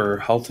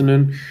 Kasper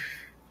Halttunen,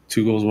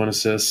 2 goals, 1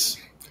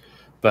 assist.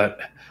 But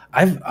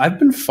I've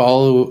been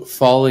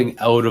falling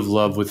out of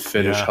love with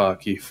Finnish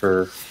hockey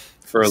for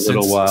a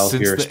little while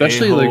here,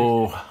 especially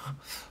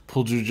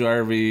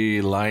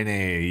Puljujärvi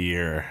Laine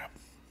year.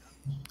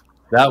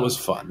 That was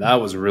fun.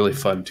 That was a really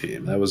fun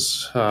team. That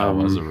was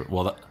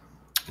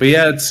but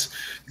yeah, it's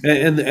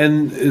and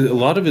a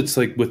lot of it's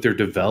like with their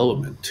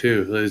development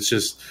too. It's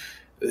just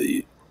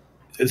I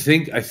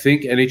think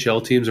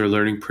NHL teams are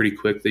learning pretty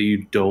quick that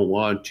you don't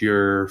want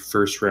your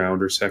first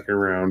round or second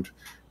round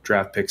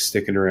draft picks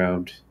sticking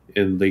around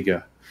in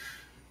Liga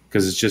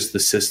because it's just the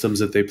systems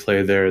that they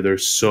play there. They're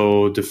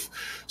so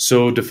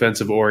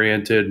defensive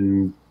oriented,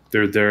 and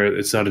they're there.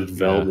 It's not a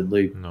development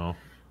league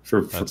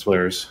for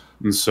players,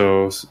 and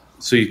so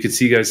you could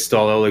see guys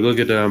stall out. Like look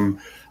at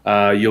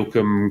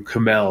Joachim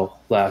Kamel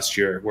last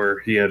year, where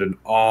he had an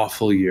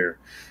awful year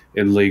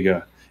in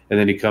Liga, and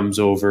then he comes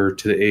over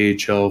to the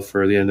AHL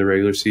for the end of the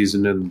regular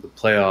season and the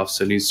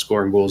playoffs, and he's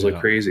scoring goals like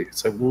crazy.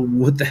 It's like, well,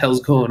 what the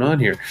hell's going on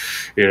here,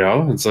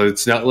 And so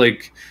it's not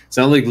like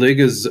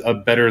Liga's a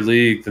better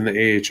league than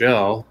the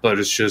AHL, but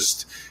it's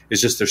just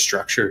their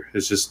structure.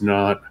 It's just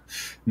not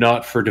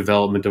for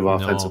development of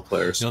offensive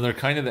players. They're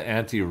kind of the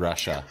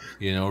anti-Russia.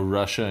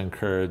 Russia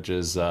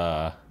encourages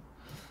that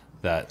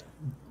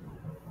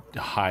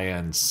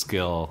high-end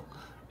skill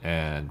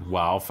and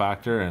wow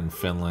factor, and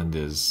Finland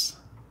is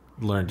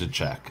learn to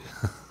check.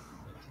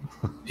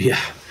 yeah.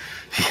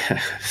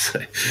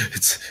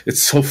 It's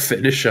so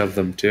Finnish of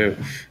them too.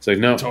 It's like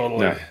no,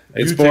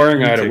 it's boring.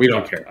 We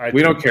don't care.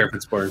 We don't care if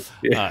it's boring.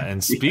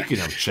 And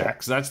speaking of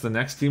checks, that's the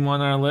next team on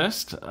our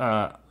list.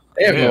 Man,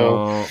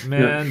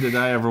 did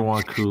I ever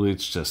want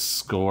Kulich to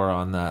score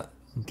on that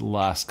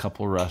last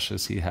couple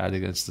rushes he had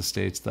against the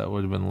States? That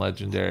would have been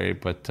legendary.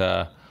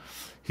 But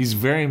he's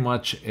very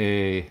much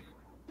a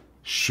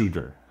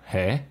shooter.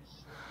 Hey,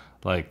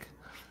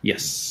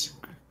 yes.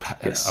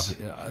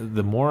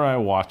 The more I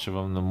watch of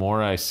him, the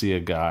more I see a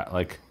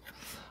guy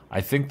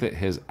I think that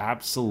his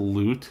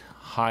absolute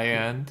high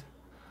end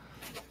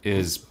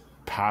is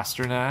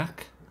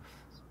Pasternak,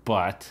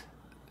 but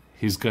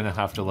he's going to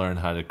have to learn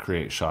how to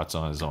create shots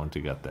on his own to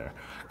get there.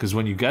 Because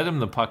when you get him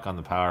the puck on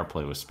the power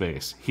play with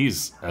space,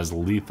 he's as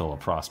lethal a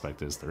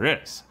prospect as there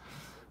is.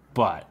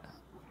 But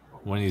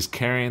when he's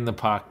carrying the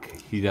puck,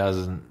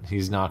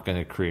 he's not going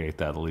to create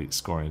that elite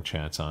scoring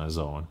chance on his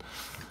own.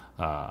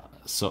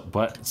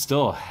 But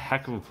still a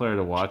heck of a player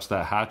to watch.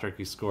 That hat trick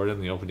he scored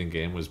in the opening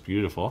game was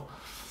beautiful.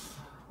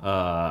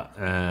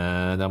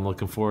 And I'm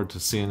looking forward to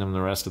seeing him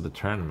the rest of the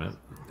tournament.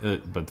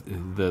 But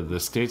the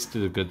States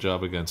did a good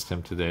job against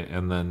him today.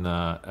 And then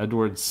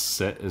Edwards,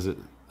 is it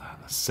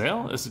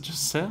Sale? Is it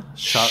just Sale?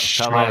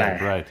 Chalet,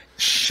 right.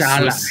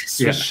 Chalet.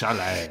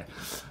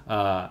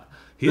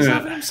 He's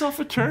having himself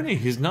a tourney.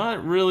 He's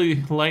not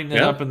really lighting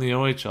it up in the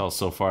OHL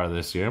so far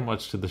this year,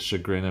 much to the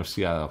chagrin of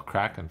Seattle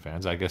Kraken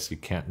fans. I guess you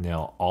can't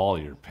nail all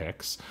your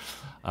picks.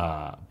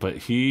 But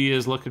he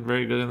is looking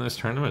very good in this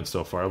tournament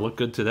so far. Looked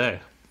good today.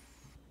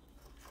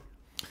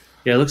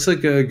 Yeah, looks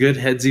like a good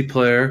headsy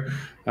player.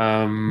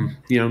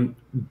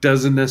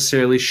 Doesn't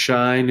necessarily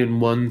shine in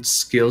one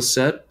skill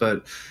set,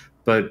 but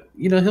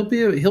he'll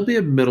be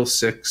a middle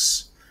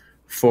six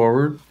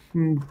forward.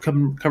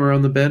 Come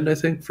around the bend, I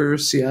think, for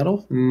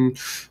Seattle, and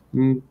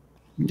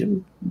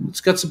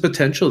it's got some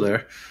potential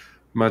there.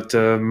 But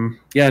and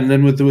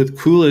then with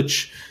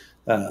Kulich,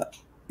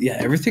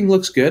 everything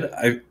looks good.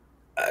 I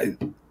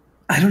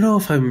don't know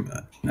if I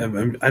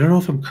don't know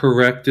if I'm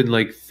correct in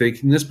like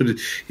thinking this, but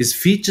his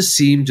feet just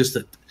seem just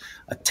a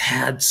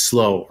tad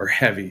slow or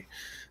heavy.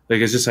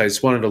 Like I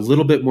just wanted a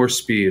little bit more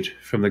speed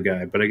from the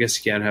guy, but I guess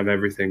you can't have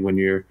everything when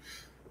you're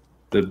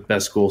the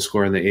best goal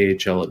scorer in the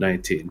AHL at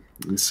 19.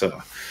 And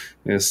so,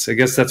 yes, I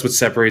guess that's what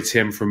separates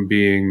him from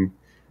being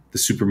the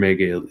super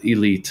mega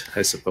elite,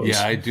 I suppose.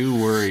 Yeah, I do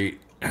worry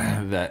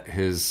that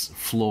his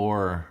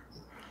floor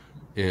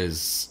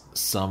is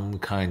some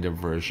kind of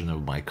version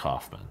of Mike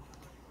Hoffman.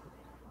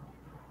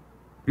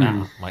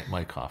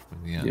 Mike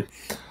Hoffman, yeah.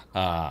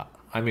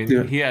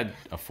 He had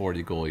a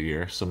 40-goal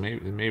year, so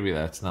maybe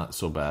that's not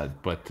so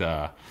bad. But,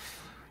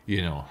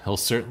 he'll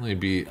certainly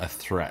be a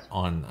threat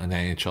on an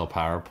NHL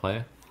power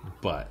play.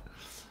 But,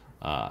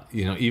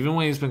 even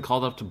when he's been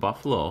called up to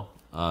Buffalo,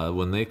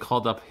 when they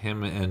called up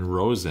him and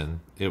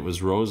Rosen, it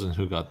was Rosen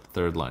who got the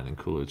third line and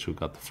Kulich who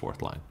got the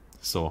fourth line.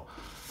 So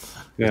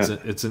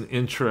it's an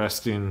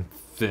interesting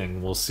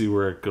thing. We'll see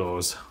where it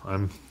goes.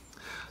 I'm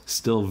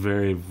still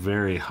very,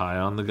 very high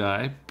on the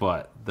guy,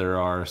 but there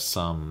are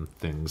some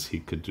things he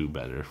could do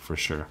better for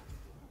sure.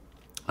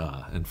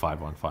 And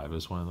 5-on-5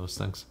 is one of those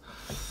things.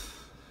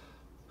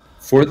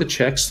 For the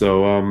Czechs,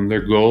 though,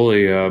 their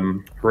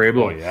goalie,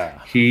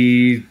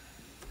 Hrabel,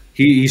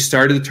 he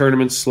started the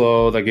tournament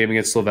slow. That game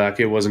against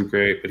Slovakia wasn't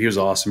great, but he was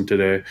awesome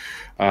today.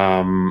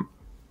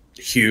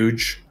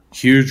 Huge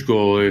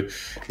goalie,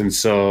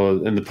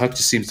 and the puck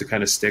just seems to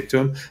kind of stick to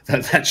him.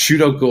 That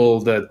shootout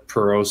goal that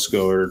Perreault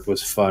scored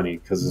was funny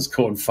because it's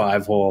going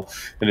 5-hole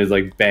and it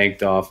like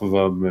banked off of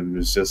him, and it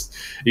was just,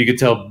 you could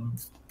tell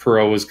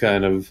Perreault was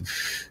kind of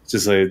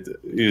just like,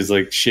 he was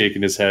like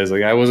shaking his head. He's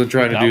like, I wasn't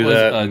trying to do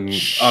that. And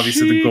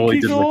obviously the goalie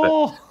didn't like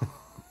that.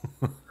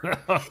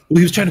 Well,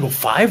 he was trying to go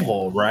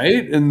 5-hole,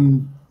 right?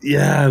 And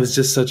yeah, it was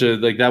just such a,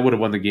 like, that would have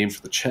won the game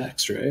for the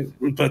Czechs, right?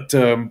 But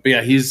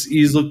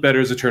he's looked better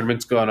as the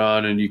tournament's gone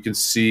on, and you can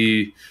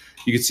see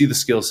the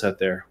skill set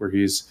there. Where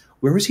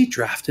was he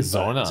drafted?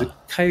 Zona. Is it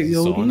Coyotes?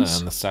 Zona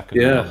in the second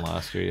round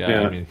last year.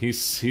 Yeah, I mean he's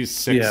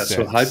 6'6". Yeah,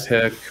 so high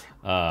pick.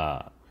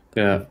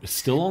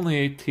 Still only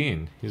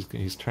 18.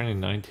 He's turning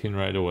 19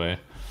 right away,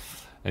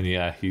 and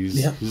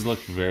he's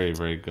looked very,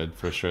 very good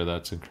for sure.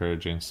 That's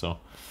encouraging. So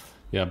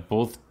yeah,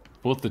 both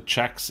the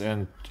Czechs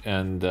and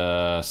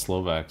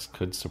Slovaks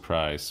could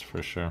surprise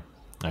for sure.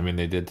 I mean,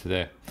 they did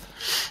today.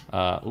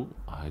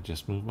 I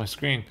just moved my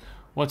screen.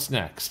 What's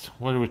next?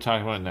 What are we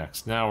talking about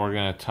next? Now we're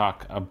going to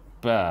talk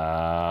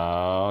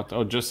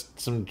about just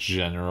some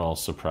general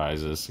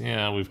surprises.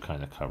 Yeah, we've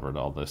kind of covered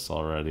all this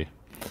already.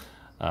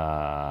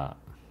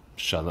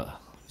 Shut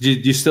up. Do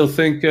you still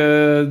think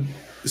our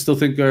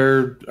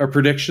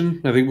prediction?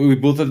 I think we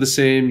both have the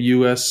same: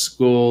 U.S.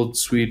 gold,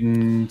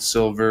 Sweden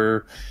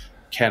silver,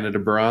 Canada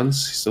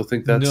bronze. You still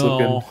think that's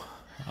looking? No,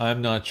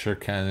 I'm not sure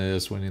Canada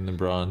is winning the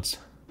bronze.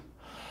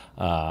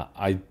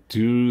 I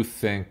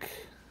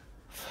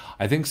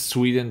think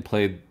Sweden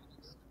played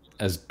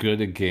as good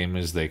a game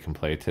as they can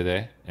play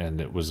today, and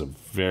it was a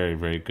very,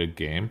 very good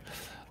game.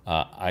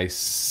 I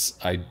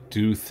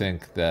do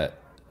think that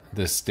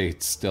the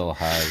States still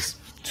has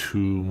 2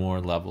 more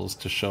levels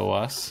to show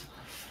us,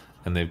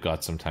 and they've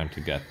got some time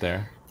to get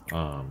there.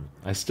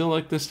 I still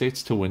like the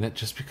States to win it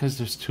just because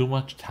there's too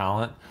much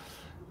talent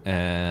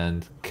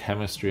and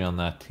chemistry on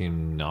that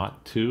team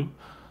not to.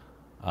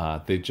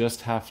 They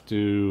just have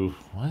to...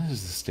 What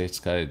does the States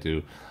got to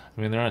do?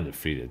 I mean, they're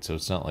undefeated, so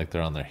it's not like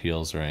they're on their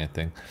heels or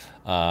anything.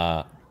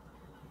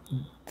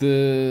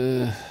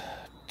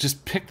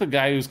 Just pick the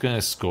guy who's going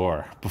to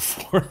score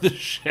before the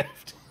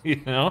shift,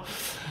 you know?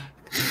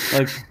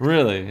 Like,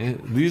 really,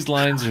 these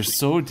lines are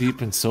so deep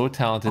and so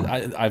talented.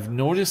 I've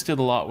noticed it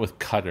a lot with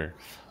Cutter,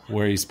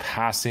 where he's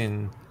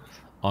passing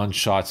on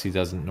shots he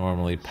doesn't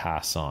normally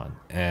pass on.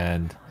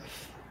 And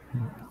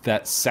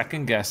that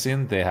second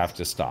guessing, they have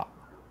to stop.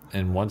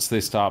 And once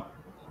they stop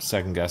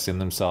second guessing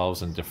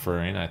themselves and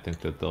deferring, I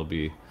think that they'll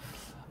be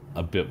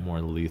a bit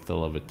more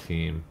lethal of a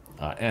team.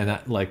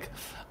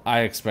 I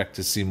expect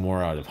to see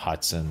more out of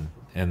Hudson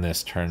in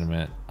this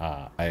tournament.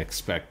 I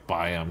expect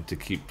Byam to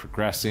keep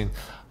progressing.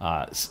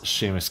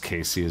 Seamus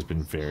Casey has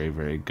been very,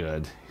 very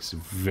good. He's a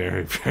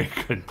very, very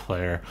good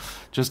player.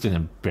 Just an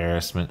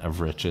embarrassment of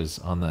riches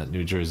on that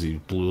New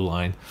Jersey blue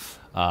line.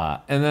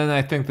 And then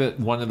I think that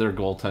one of their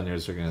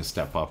goaltenders are going to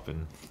step up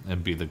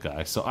and be the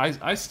guy. So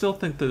I still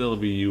think that it'll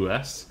be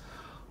U.S.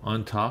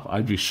 on top.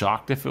 I'd be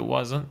shocked if it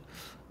wasn't.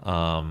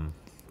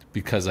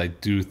 Because I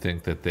do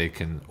think that they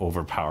can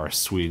overpower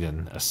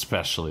Sweden,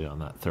 especially on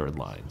that third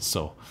line.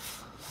 So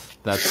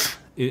that's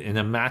in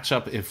a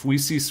matchup. If we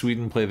see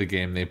Sweden play the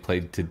game they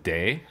played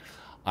today,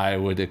 I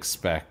would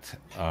expect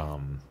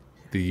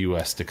the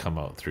U.S. to come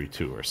out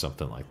 3-2 or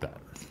something like that,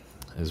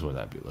 is what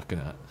I'd be looking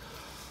at.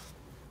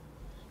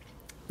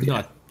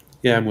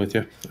 Yeah, I'm with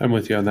you. I'm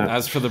with you on that.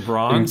 As for the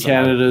bronze,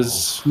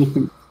 Canada's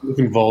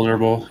looking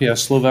vulnerable. Yeah,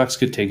 Slovaks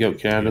could take out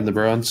Canada in the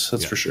bronze.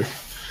 That's for sure.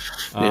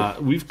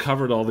 We've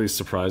covered all these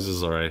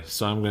surprises already,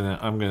 so I'm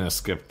gonna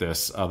skip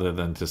this. Other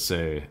than to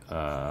say,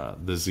 the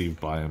Zeev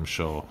Byam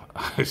show,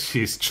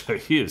 he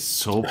is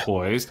so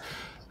poised.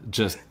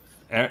 Just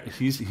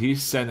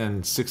he's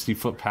sending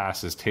 60-foot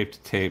passes, tape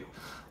to tape,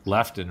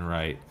 left and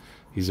right.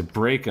 He's a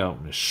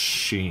breakout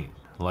machine.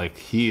 Like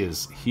he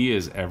is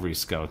every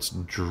scout's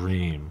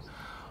dream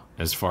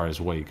as far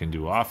as what he can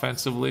do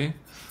offensively.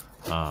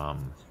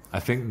 I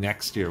think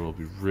next year will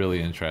be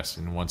really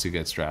interesting once he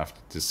gets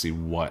drafted to see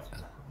what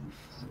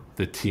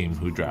the team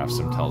who drafts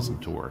him tells him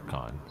to work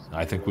on.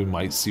 I think we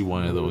might see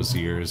one of those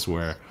years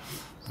where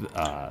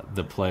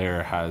the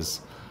player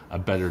has a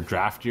better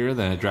draft year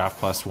than a draft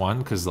plus one,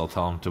 because they'll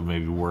tell him to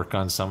maybe work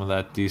on some of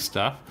that D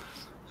stuff.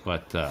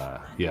 But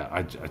I'm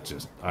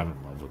in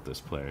love with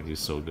this player. He's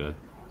so good.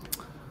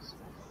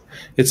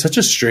 It's such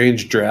a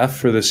strange draft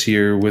for this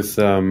year with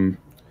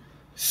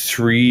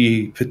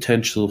 3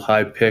 potential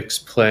high picks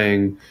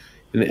playing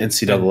in the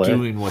NCAA.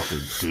 And doing what they're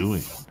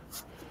doing.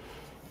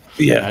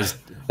 Yeah.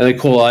 I think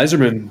Cole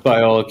Eiserman,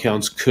 by all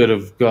accounts, could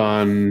have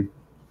gone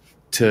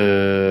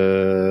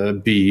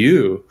to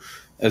BU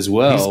as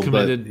well. He's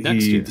committed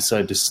next year.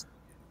 Decided to.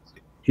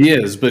 He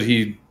is, but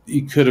he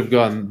could have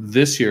gone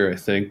this year, I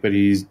think. But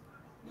he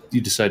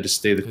decided to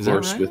stay the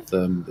course with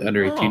the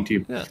under 18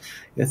 team. Yeah.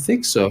 I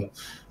think so.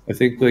 I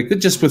think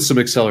just with some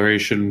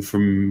acceleration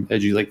from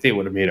Edgy, they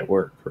would have made it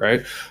work,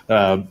 right?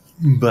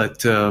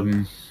 But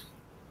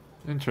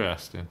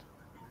interesting.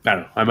 I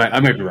don't know. I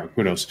might be wrong.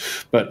 Who knows?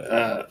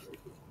 But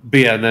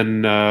yeah, and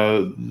then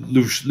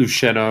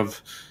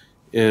Lushenov,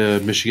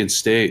 Michigan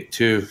State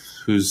too,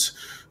 who's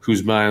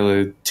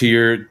my to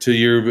your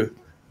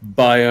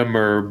Byam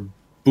or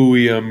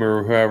Buiam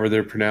or however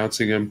they're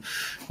pronouncing him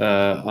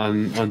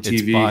on TV.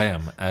 It's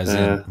Byam, as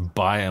in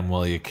buy him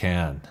while you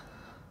can.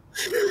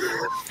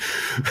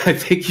 I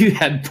think you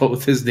had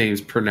both his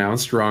names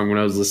pronounced wrong when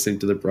I was listening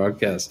to the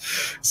broadcast.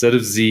 Instead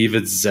of Zeev,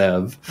 it's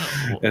Zev,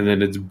 and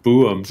then it's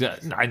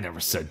Buiam. I never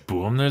said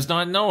Buiam. There's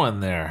not no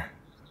one there.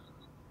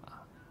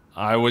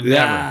 I would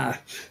never.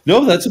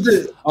 No, that's what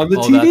on the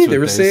TV they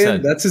were saying.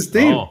 Said. That's his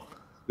name. Oh.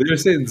 They were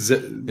saying it's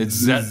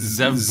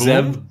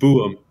Zev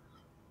Buiam.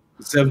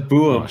 Zev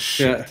Buiam. Oh,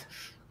 shit. Yeah.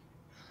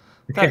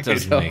 That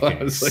doesn't make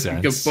any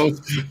sense.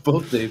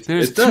 Both names.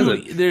 There's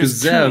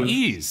two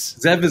E's.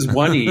 Zev is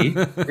one E.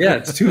 Yeah,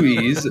 it's 2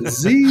 E's.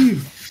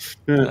 Zeev.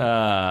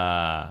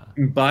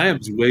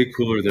 Byam's way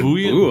cooler than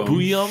Buiam.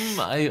 Buiam,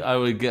 I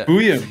would get.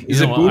 Buiam.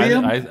 Is it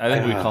Buiam? I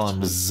think we call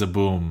him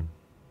Zaboom.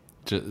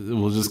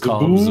 We'll just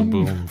call him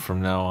Zaboom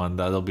from now on.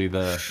 That'll be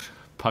the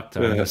Puck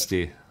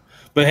Dynasty.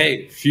 But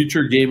hey,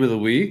 future game of the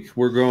week,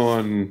 we're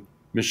going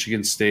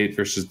Michigan State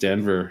versus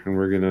Denver, and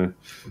we're gonna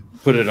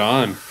put it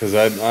on because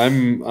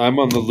I'm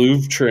on the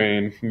Louvre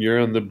train, and you're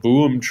on the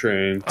Buiam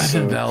train. I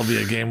think that'll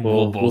be a game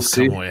we'll both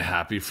come away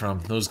happy from.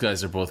 Those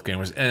guys are both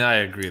gamers, and I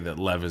agree that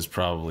Lev is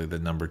probably the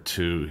number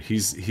 2.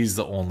 He's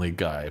the only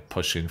guy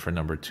pushing for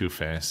number 2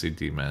 fantasy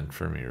D-man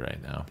for me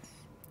right now.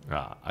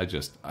 I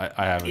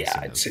haven't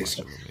seen as much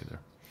of him either.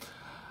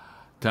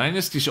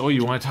 Dynasty show. Oh,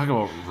 you want to talk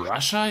about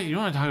Russia?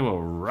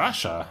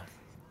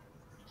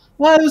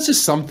 Well, it was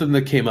just something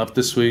that came up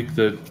this week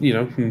that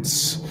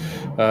it's,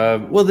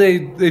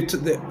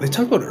 they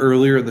talked about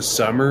earlier in the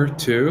summer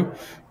too,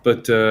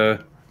 but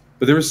there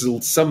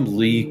was some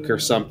leak or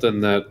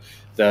something that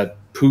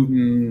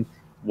Putin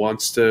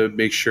wants to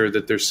make sure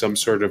that there's some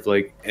sort of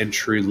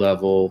entry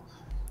level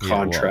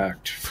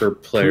contract for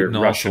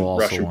Russian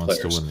wants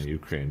players to win the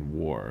Ukraine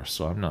war,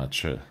 so I'm not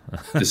sure.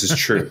 This is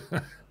true,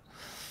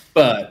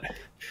 but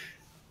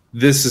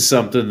this is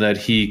something that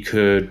he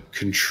could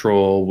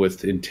control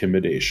with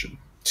intimidation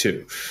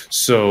too.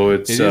 So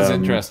it is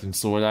interesting.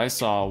 So what I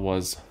saw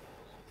was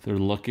they're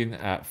looking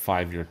at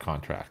 5-year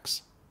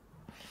contracts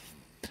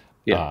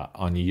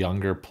on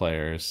younger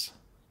players.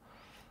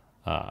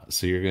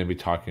 So you're going to be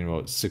talking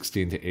about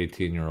 16 to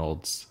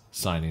 18-year-olds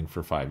signing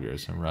for 5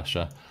 years in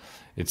Russia.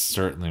 It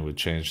certainly would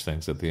change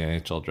things at the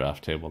NHL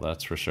draft table,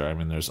 that's for sure. I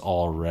mean, there's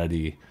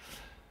already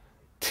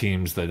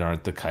teams that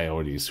aren't the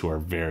Coyotes who are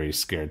very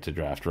scared to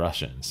draft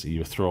Russians.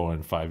 You throw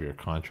in 5-year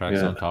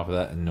contracts on top of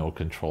that and no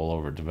control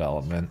over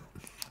development.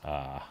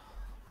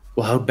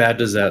 Well, how bad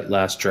does that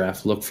last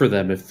draft look for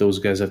them if those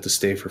guys have to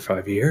stay for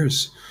 5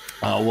 years?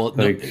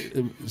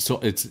 So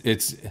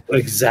it's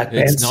like Zach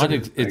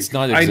Benson. It's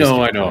not I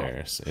know.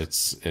 players.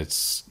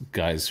 It's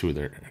guys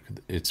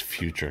it's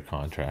future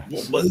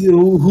contracts.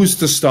 Who's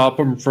to stop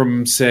them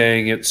from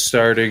saying it's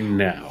starting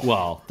now?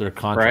 Well, their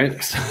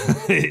contracts.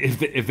 Right?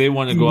 if they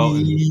want to go out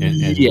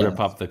and rip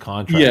up the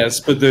contract. Yes,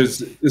 but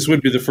this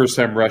would be the first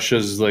time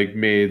Russia's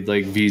made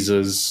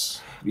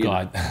visas.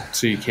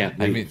 So you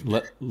can't. I mean,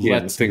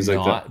 let's things not,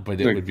 like that. But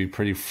it would be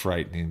pretty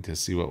frightening to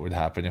see what would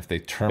happen if they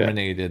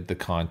terminated the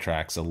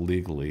contracts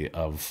illegally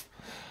of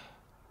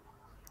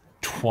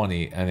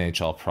 20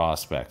 NHL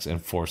prospects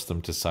and forced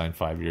them to sign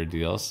 5-year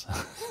deals.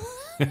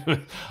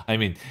 I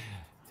mean,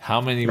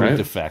 how many would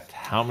defect?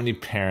 How many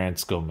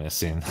parents go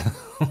missing?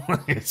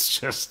 It's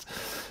just,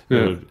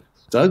 it's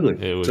ugly.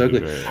 It's ugly.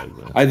 Very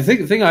ugly. I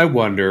think the thing I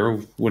wonder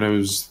when I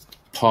was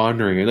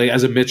pondering it,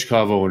 as a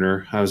Michkov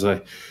owner, I was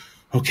like,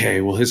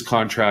 okay, well, his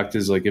contract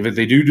is if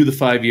they do the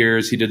 5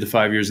 years, he did the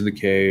 5 years in the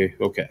K.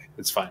 Okay,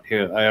 it's fine.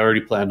 I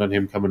already planned on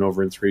him coming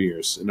over in 3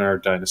 years in our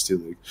Dynasty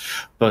League.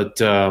 But,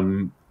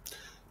 for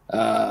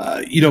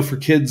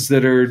kids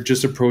that are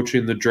just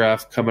approaching the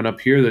draft coming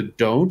up here that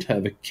don't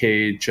have a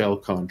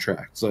KHL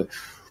contract,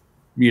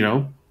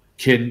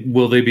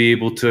 will they be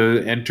able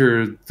to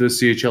enter the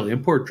CHL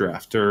import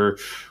draft? Or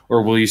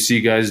will you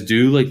see guys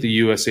do the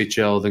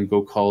USHL, then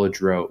go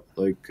college route?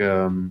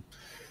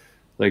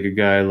 Like a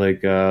guy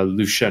like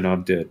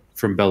Lushenov did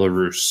from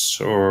Belarus,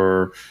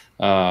 or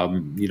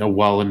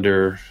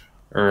Wallander.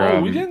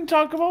 Or we didn't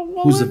talk about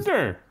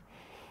Wallander.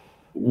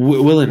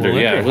 Willander,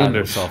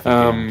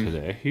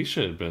 today. He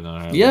should have been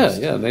on our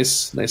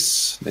list.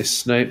 Nice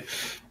snipe.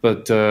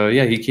 But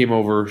he came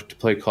over to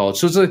play college.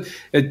 So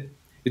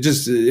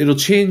it'll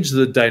change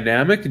the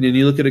dynamic. And then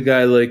you look at a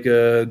guy like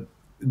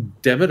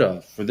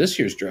Demidov for this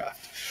year's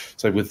draft.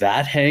 It's with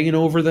that hanging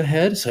over the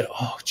head, it's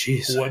oh,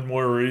 geez. One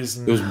more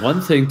reason. It was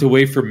one thing to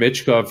wait for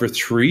Michkov for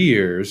 3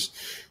 years,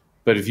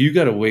 but if you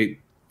got to wait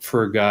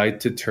for a guy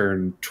to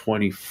turn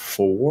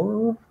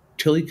 24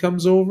 till he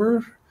comes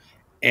over,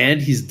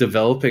 and he's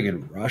developing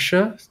in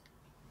Russia,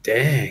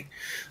 dang.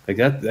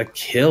 That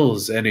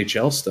kills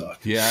NHL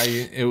stock. Yeah,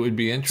 it would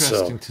be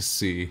interesting to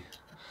see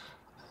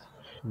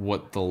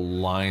what the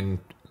line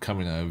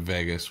coming out of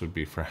Vegas would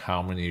be for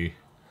how many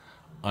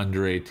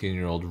under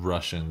 18-year-old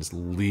Russians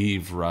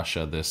leave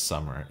Russia this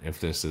summer if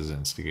this is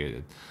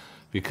instigated,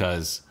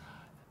 because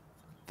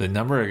the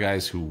number of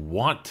guys who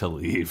want to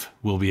leave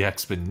will be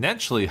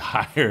exponentially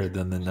higher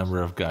than the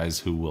number of guys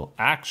who will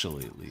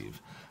actually leave.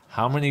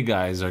 How many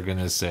guys are going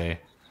to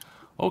say,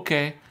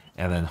 okay,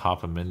 and then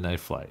hop a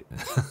midnight flight?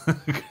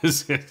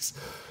 Because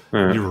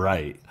you're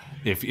right.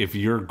 If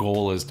your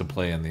goal is to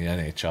play in the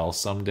NHL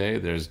someday,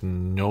 there's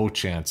no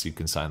chance you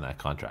can sign that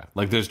contract.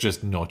 There's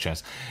just no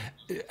chance.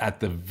 At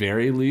the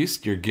very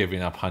least, you're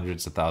giving up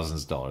hundreds of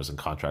thousands of dollars in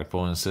contract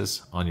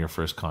bonuses on your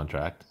first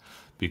contract,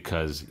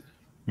 because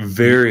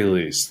very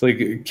least,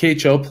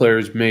 KHL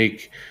players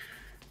make.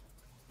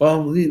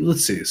 Well,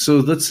 let's see. So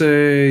let's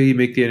say you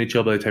make the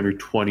NHL by the time you're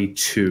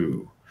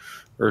 22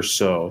 or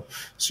so.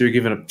 So you're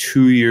giving up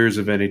 2 years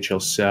of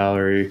NHL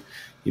salary.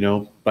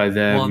 By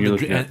then you're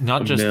looking at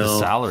not just the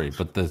salary,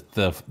 but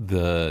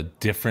the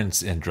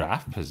difference in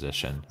draft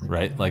position,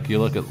 right? You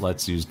look at,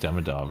 let's use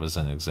Demidov as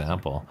an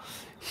example.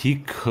 He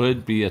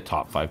could be a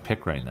top 5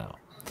 pick right now.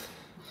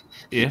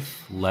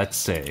 If, let's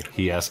say,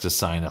 he has to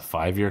sign a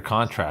 5-year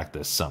contract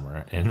this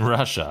summer in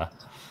Russia,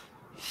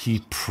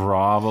 he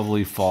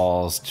probably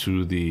falls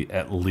to the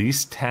at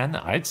least 10,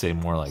 I'd say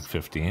more like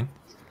 15,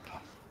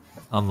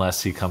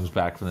 unless he comes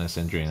back from this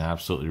injury and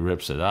absolutely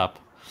rips it up.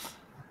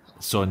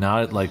 So now,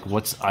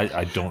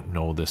 I don't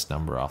know this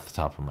number off the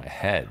top of my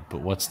head, but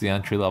what's the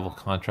entry-level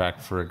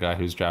contract for a guy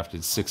who's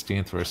drafted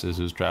 16th versus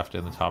who's drafted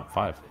in the top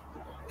 5?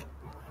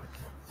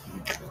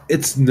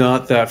 It's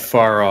not that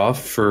far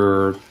off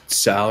for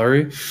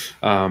salary.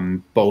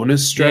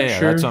 Bonus structure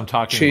that's what I'm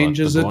talking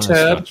changes about. The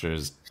bonus a tad. Structure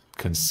is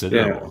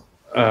considerable.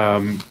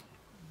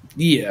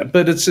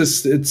 But it's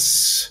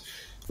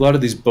a lot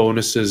of these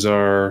bonuses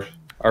are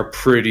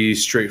pretty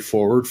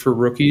straightforward for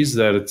rookies.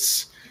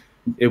 That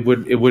it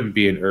wouldn't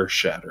be an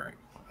earth-shattering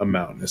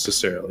amount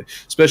necessarily,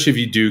 especially if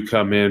you do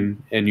come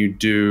in and you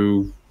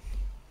do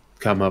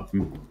come up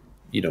and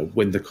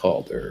win the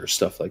Calder or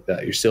stuff like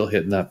that. You're still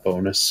hitting that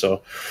bonus,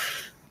 so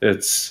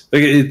it's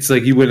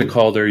like you win a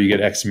Calder, you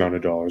get X amount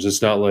of dollars.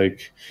 It's not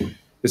like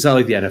the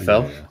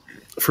NFL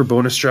for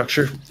bonus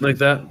structure like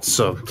that.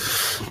 So,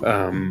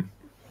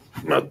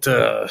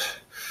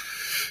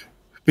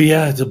 but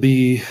yeah, it'll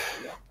be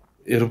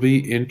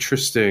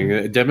interesting.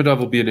 Demidov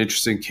will be an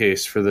interesting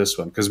case for this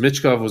one, because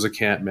Michkov was a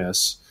can't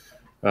miss,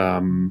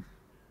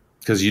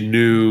 because you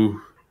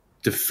knew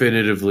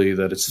definitively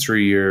that it's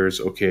 3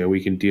 years. Okay,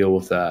 we can deal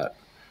with that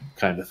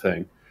kind of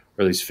thing.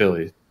 or at least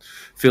Philly.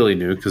 Philly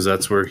knew because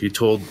that's where he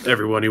told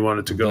everyone he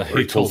wanted to go. Or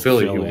he told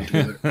Philly he wanted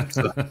to go there.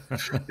 So,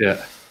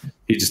 yeah,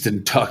 he just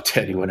didn't talk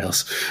to anyone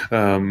else.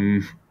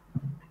 But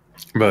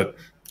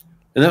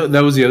and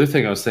that was the other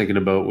thing I was thinking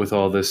about with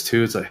all this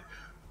too. It's like,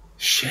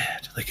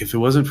 shit. Like if it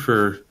wasn't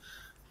for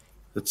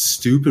that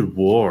stupid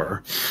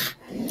war,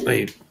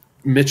 like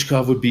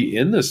Michkov would be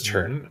in this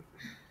tournament,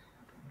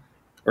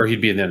 or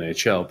he'd be in the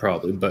NHL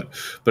probably. But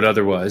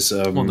otherwise,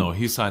 well, no,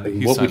 he signed.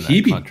 He what signed would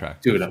he that be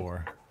contract doing?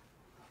 Before.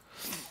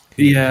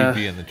 He'd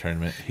be in the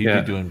tournament. He'd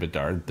be doing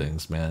Bedard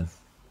things, man.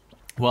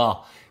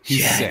 Well,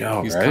 he's sick.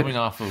 He's coming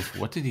off of,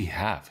 what did he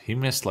have? He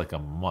missed like a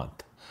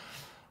month.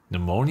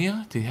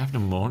 Pneumonia? Did he have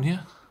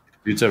pneumonia?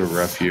 Dude's have a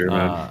rough year,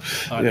 man.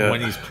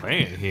 When he's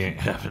playing, he ain't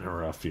having a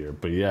rough year.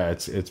 But yeah,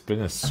 it's been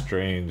a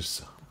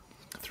strange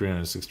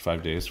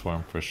 365 days for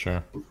him, for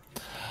sure.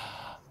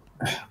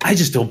 I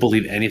just don't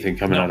believe anything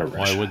coming out of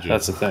Russia. Why would you?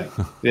 That's the thing.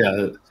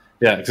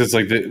 Yeah, because it's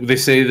like they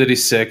say that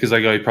he's sick. It's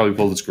like, oh, he probably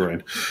pulled his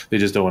groin. They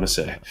just don't want to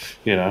say.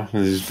 You know,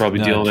 he's probably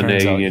dealing with a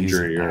nagging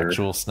injury. He's an or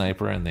actual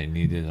sniper, and they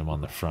needed him on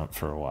the front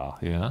for a while.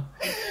 You know,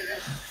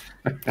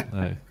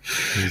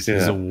 he's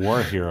a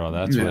war hero.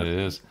 That's what it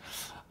is.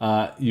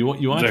 You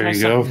want to try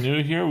something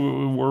new here?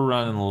 We're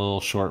running a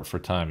little short for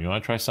time. You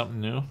want to try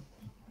something new?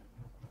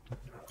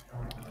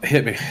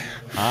 Hit me.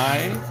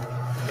 I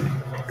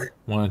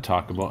want to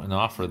talk about an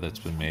offer that's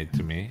been made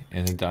to me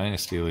in a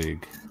Dynasty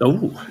league.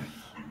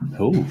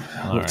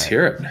 Let's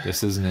hear it.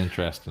 This is an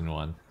interesting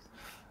one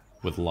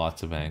with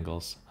lots of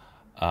angles.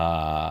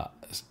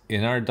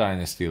 In our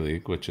Dynasty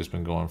league, which has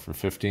been going for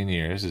 15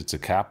 years, it's a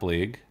cap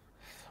league.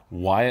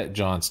 Wyatt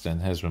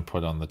Johnston has been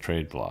put on the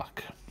trade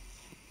block.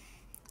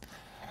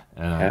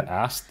 And I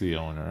asked the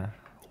owner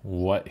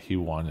what he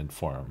wanted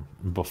for him.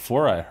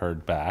 Before I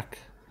heard back,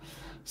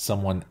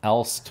 someone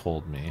else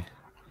told me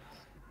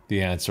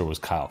the answer was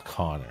Kyle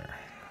Connor,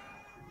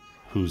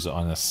 who's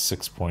on a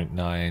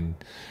 6.9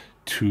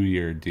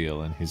 2-year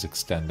deal, and he's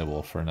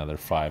extendable for another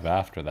 5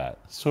 after that.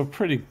 So a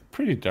pretty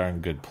darn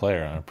good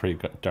player on a pretty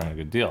darn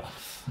good deal.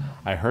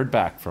 I heard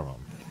back from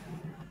him.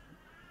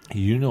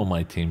 You know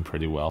my team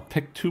pretty well.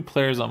 Pick 2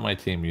 players on my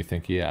team you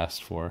think he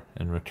asked for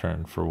in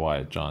return for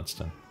Wyatt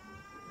Johnston.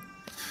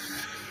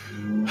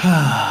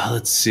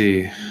 Let's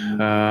see.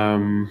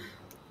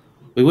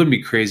 We wouldn't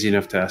be crazy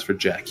enough to ask for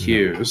Jack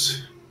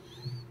Hughes.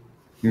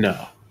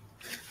 No.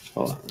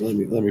 Hold on.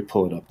 Let me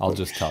pull it up. I'll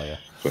just tell you.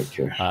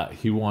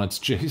 He wants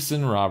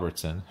Jason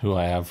Robertson, who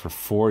I have for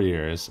 4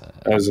 years.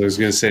 I was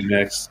going to say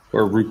next,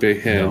 or Rupe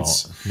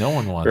Hintz. No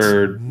one wants.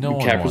 Or no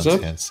one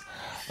Kaprizov? wants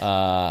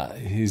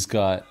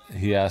Hintz.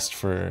 He asked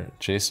for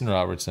Jason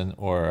Robertson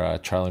or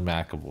Charlie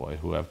McAvoy,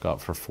 who I've got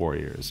for 4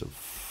 years of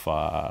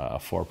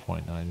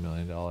 $4.9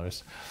 million.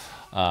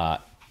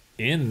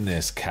 In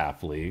this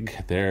cap league,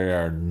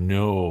 there are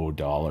no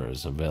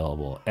dollars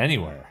available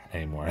anywhere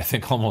anymore. I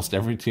think almost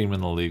every team in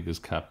the league is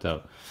capped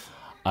out.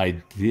 I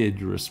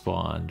did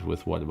respond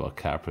with, what about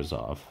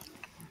Kaprizov?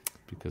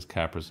 Because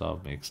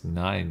Kaprizov makes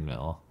 $9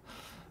 million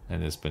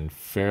and has been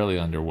fairly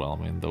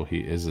underwhelming, though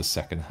he is a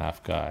second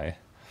half guy.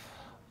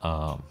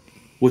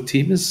 What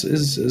team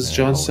is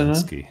Johnston on?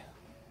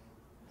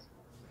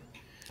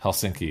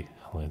 Helsinki.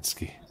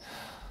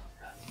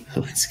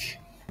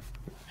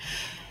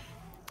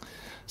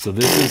 So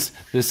this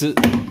is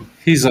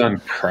he's on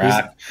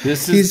crack.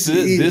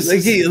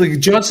 Like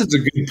Johnston's a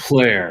good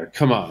player.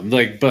 Come on,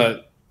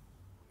 but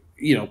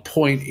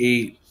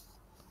 0.8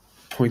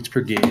 points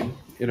per game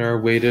in our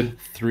weighted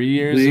 3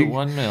 years league. At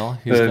 $1 million.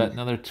 He's got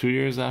another 2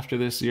 years after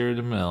this year at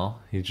 $1 million.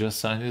 He just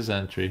signed his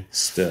entry.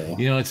 Still,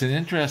 it's an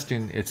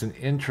interesting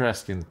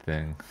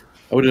thing.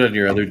 I would have done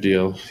your other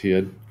deal he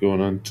had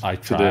going on I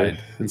today tried.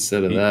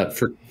 Instead of that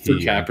for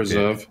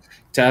Kaprizov.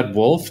 Tad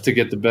Wolf to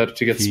get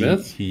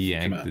Smith. He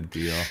yanked the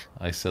deal.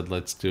 I said,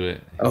 let's do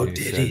it. And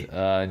did he?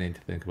 I need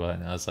to think about it.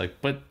 And I was like,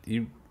 but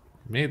you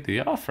made the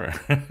offer.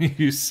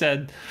 You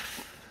said,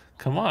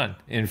 come on.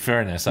 In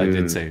fairness, I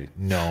did say,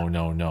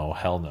 no,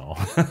 hell no.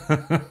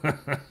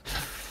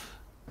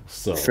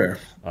 So, fair.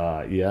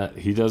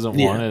 He doesn't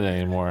want it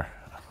anymore.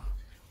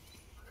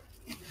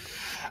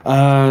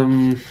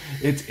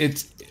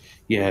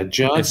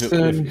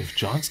 Johnston. If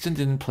Johnston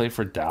didn't play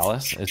for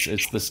Dallas,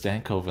 it's the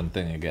Stankoven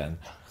thing again.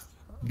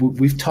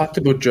 We've talked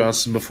about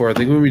Johnston before. I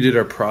think when we did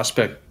our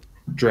prospect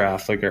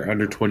draft, like our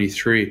under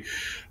 23,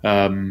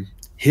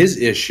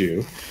 his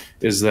issue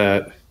is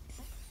that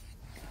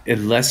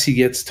unless he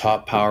gets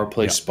top power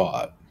play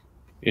spot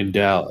in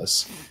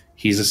Dallas,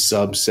 he's a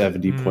sub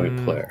 70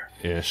 point player.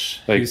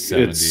 Ish. Like he's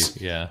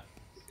 70, yeah.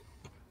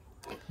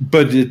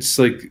 But it's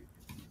like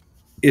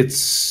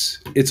it's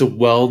a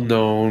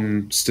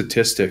well-known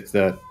statistic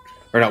that,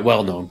 or not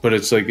well-known, but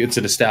it's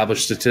an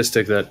established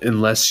statistic that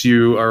unless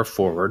you are a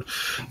forward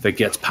that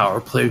gets power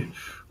play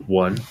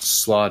 1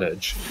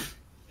 slottage,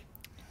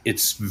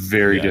 it's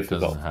very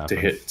difficult to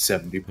hit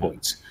 70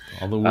 points.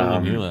 Although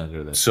William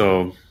Nylander this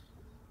so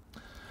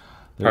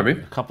a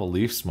couple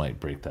Leafs might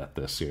break that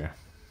this year.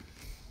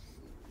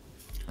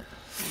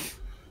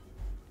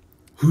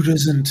 Who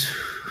doesn't?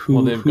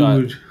 Who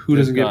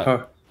doesn't get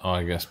power? Oh,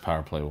 I guess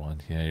power play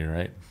 1. Yeah, you're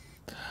right.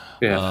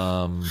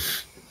 Yeah.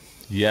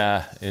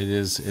 Yeah, it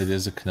is. It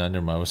is a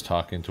conundrum. I was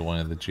talking to one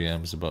of the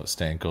GMs about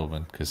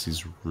Stankoven because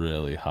he's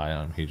really high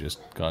on him. He just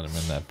got him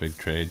in that big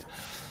trade,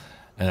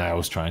 and I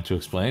was trying to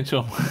explain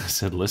to him. I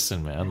said,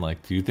 "Listen, man.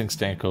 Like, do you think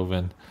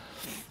Stankoven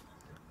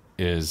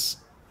is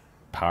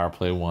power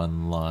play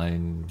 1,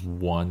 line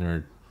 1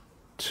 or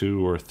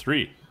 2 or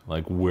 3?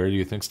 Like, where do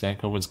you think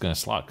Stankoven's going to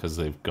slot? Because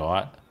they've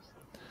got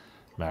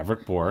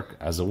Maverick Bork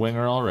as a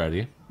winger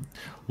already.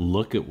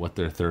 Look at what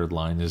their third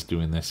line is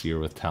doing this year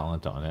with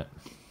talent on it.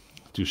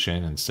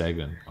 Duchesne and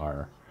Sagan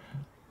are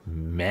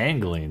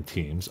mangling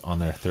teams on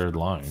their third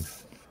line.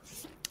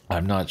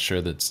 I'm not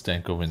sure that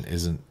Stankoven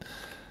isn't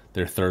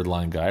their third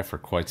line guy for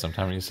quite some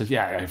time. And he said,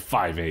 yeah,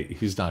 5'8".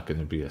 He's not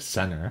going to be a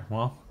center.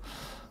 Well,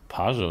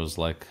 Pajot's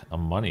like a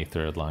money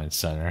third line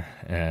center,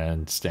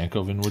 and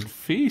Stankoven would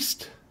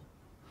feast.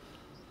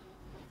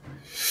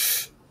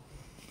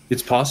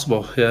 It's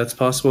possible. Yeah, it's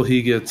possible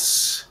he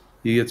gets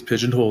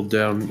pigeonholed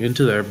down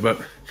into there.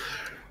 But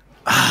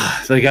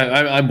like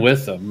I'm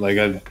with them. Like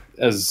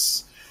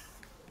as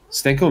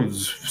Stankoven,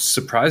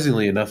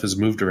 surprisingly enough, has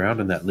moved around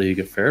in that league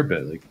a fair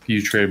bit. Like,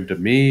 you traded him to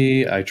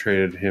me, I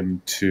traded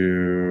him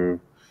to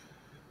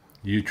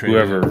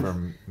whoever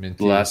from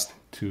Minty last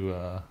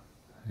to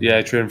yeah,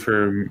 I traded him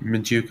for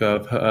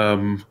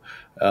Mintyukov.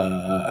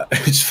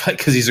 It's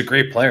because he's a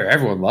great player.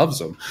 Everyone loves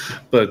him,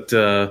 but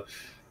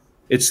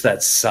it's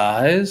that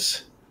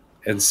size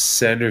and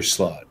center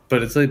slot.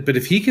 But it's like, but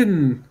if he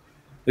can,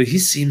 like, he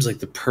seems like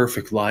the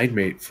perfect line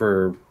mate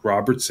for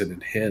Robertson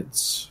and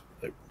Hintz.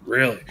 Like,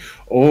 really,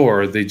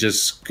 or they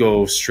just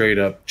go straight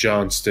up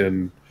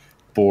Johnston,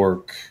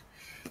 Bork,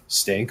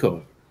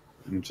 Stanko,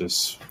 and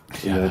just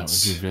that would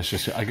be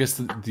vicious. I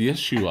guess the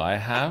issue I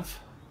have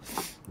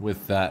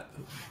with that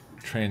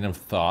train of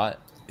thought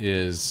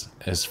is,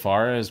 as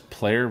far as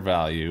player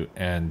value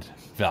and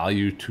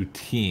value to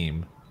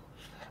team,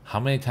 how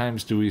many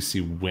times do we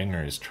see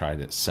wingers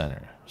tried at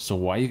center? So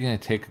why are you going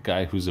to take a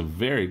guy who's a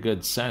very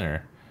good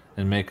center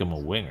and make him a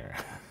winger?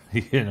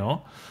 You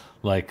know,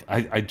 like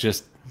I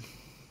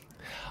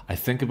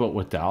think about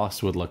what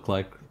Dallas would look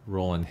like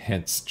rolling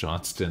Hintz,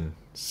 Johnston,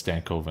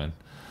 Stankoven.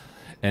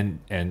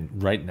 And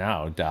right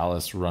now,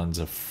 Dallas runs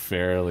a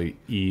fairly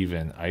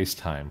even ice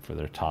time for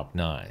their top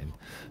 9.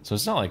 So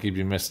it's not like you'd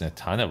be missing a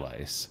ton of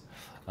ice.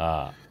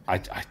 I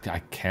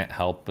can't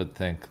help but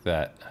think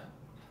that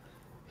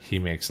he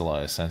makes a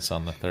lot of sense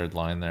on the third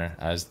line there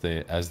as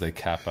they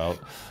cap out.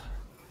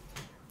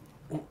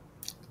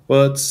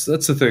 Well, that's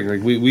the thing.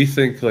 Like, we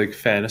think, like,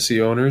 fantasy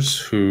owners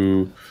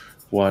who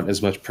want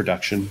as much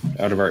production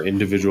out of our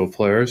individual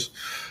players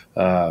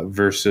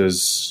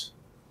versus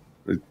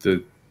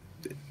the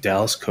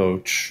Dallas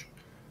coach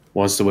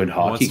wants to win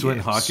hockey games.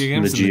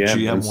 And the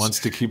GM wants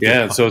to keep.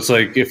 Yeah, so it's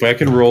like, if I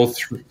can roll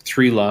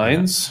 3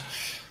 lines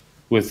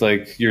with,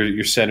 like,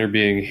 your center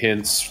being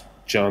Hintz,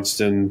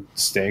 Johnston,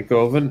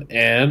 Stankoven,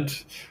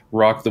 and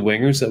rock the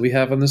wingers that we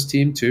have on this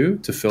team too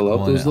to fill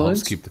out those lines.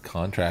 Helps keep the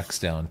contracts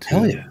down too.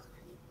 Hell yeah.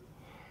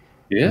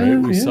 Yeah, right?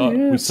 We saw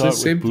it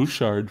same with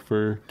Bouchard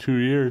for 2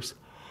 years.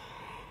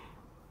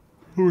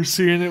 We're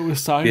seeing it with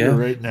Sider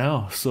right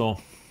now. So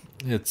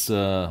it's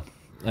I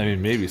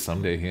mean, maybe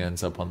someday he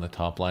ends up on the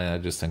top line. I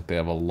just think they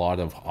have a lot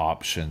of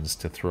options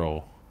to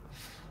throw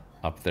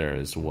up there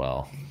as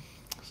well.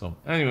 So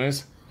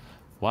anyways,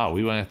 wow,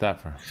 we went at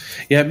that far.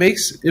 Yeah, it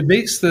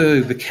makes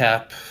the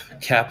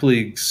cap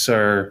leagues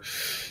are.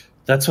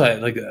 That's why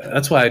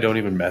I don't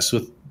even mess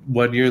with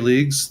 1-year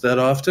leagues that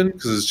often,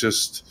 because it's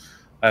just,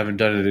 I haven't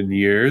done it in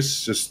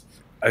years. Just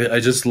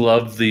I just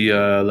love the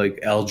like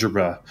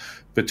algebra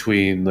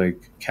between, like,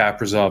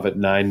 Kaprizov at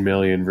 $9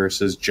 million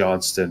versus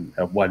Johnston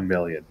at $1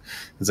 million.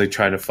 It's like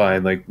trying to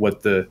find, like,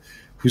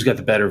 who's got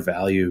the better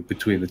value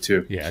between the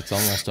two. Yeah, it's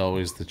almost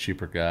always the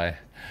cheaper guy.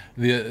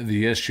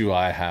 The issue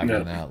I have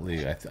in that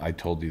league, I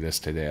told you this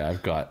today,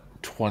 I've got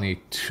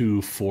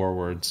 22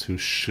 forwards who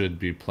should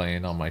be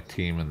playing on my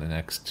team in the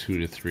next 2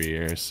 to 3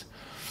 years.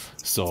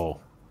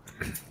 So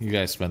you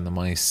guys spend the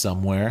money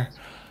somewhere,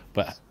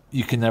 but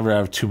you can never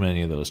have too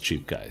many of those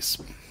cheap guys.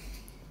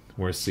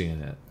 We're seeing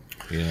it.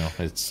 You know,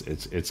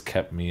 it's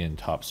kept me in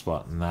top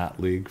spot in that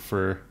league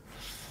for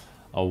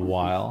a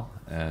while,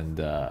 and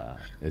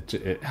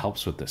it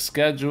helps with the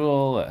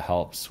schedule. It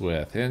helps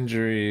with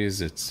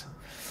injuries. It's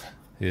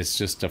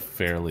just a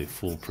fairly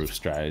foolproof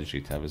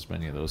strategy to have as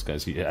many of those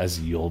guys as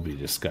you'll be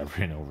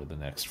discovering over the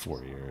next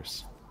 4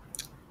 years.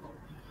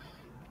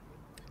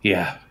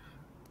 Yeah.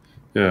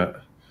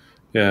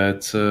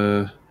 It's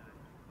I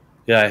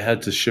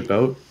had to ship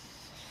out.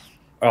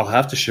 I'll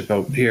have to ship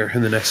out here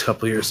in the next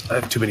couple of years. I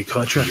have too many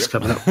contracts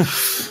coming up.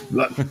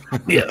 But,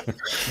 yeah,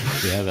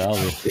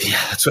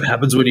 that's what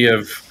happens when you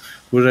have.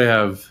 What did I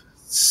have?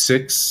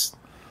 6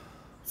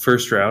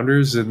 first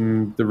rounders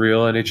in the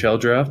real NHL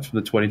draft from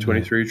the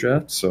 2023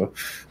 draft. So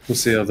we'll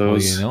see how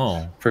those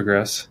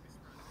progress.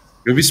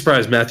 You'll be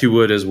surprised. Matthew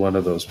Wood is one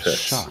of those picks.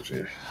 Shocked.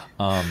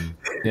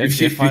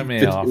 If I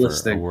may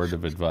offer a word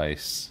of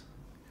advice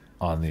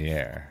on the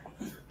air,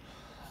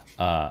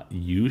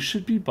 you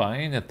should be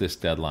buying at this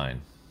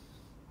deadline.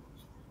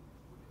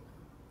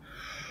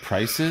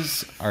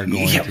 prices are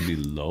going to be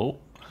low.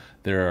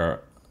 There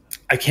are.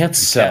 I can't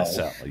sell.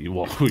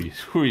 Well,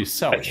 who are you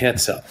selling? I can't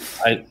sell.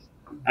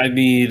 I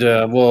need.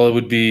 Well, it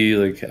would be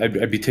like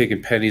I'd be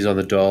taking pennies on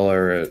the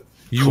dollar at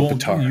you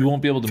Kopitar.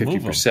 won't be able to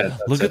move them.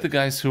 Look at the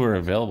guys who are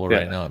available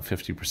right now at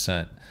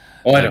 50%.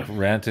 Oh, like I know.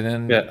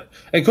 Rantanen. Yeah,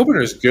 and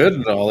Kopitar is good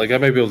and all. Like I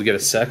might be able to get a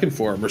second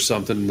for him or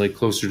something like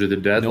closer to the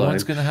deadline. No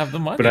one's going to have the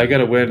money. But I got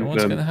to win. No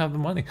one's going to have the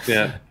money.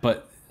 Yeah,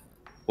 but.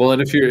 Well,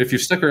 and if you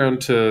stuck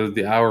around to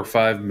the hour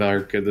 5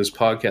 mark of this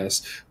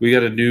podcast, we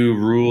got a new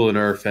rule in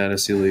our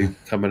fantasy league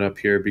coming up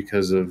here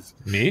because of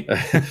me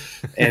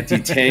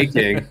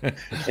anti-tanking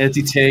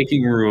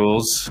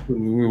rules.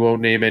 We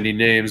won't name any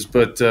names,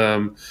 but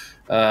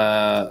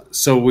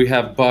so we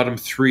have bottom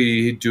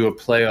 3 do a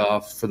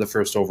playoff for the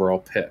first overall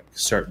pick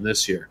starting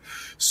this year.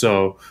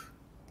 So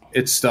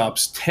it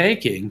stops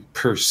tanking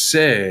per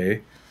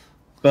se,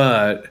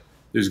 but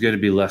there's going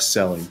to be less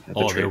selling at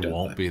the trade deadline. There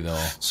won't be,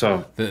 though.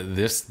 So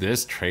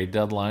this trade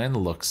deadline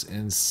looks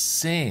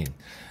insane,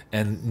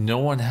 and no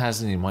one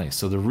has any money.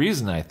 So the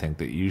reason I think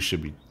that you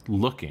should be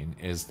looking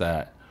is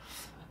that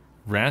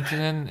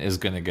Rantanen is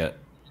going to get,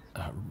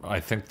 I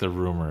think the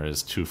rumor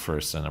is 2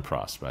 firsts and a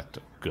prospect.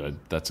 Good.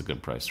 That's a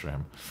good price for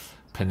him.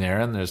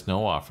 Panarin, there's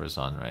no offers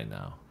on right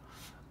now.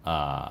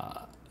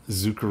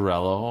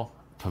 Zuccarello,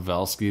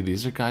 Pavelski,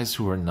 these are guys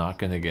who are not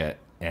going to get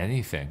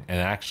anything.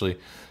 And actually,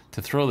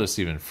 to throw this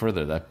even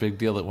further, that big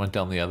deal that went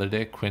down the other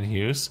day, Quinn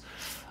Hughes,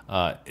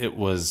 I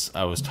was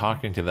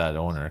talking to that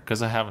owner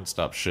because I haven't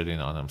stopped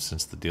shitting on him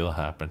since the deal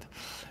happened.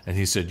 And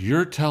he said,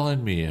 you're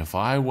telling me if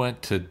I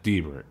went to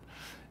Debert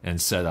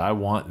and said, I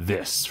want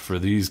this for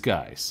these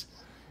guys,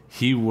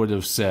 he would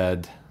have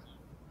said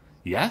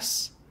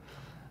yes?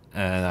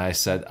 And I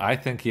said, I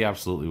think he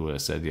absolutely would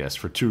have said yes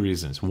for 2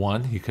 reasons.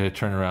 One, he could have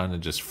turned around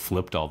and just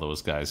flipped all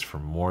those guys for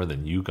more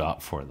than you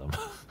got for them.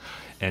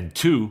 And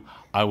 2,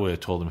 I would have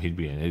told him he'd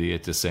be an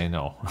idiot to say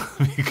no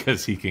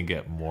because he can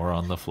get more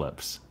on the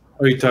flips.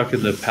 Are you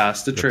talking the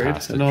pasta trade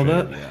and all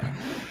that? Yeah.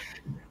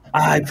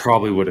 I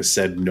probably would have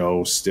said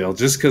no still,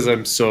 just because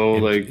I'm so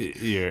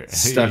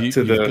stuck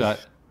to the.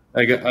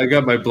 I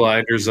got my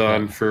blinders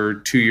on for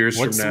 2 years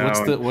from now.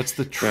 What's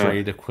the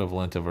trade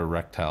equivalent of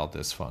erectile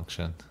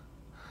dysfunction?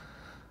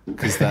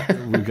 Because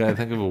we got to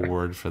think of a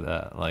word for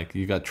that. Like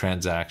you got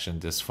transaction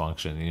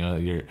dysfunction. You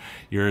know,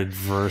 you're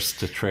adverse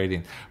to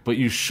trading, but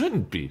you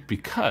shouldn't be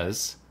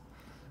because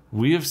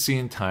we have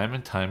seen time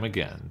and time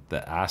again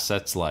that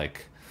assets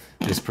like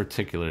this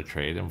particular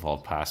trade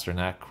involve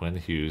Pasternak, Quinn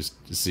Hughes,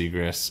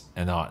 Zegras,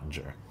 and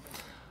Ottinger.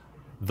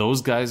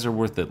 Those guys are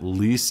worth at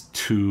least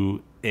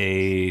 2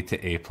 A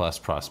to A plus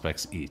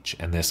prospects each,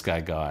 and this guy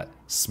got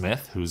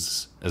Smith,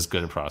 who's as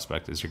good a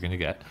prospect as you're going to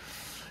get.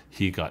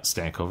 He got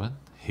Stankoven.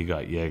 He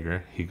got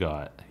Yeager, he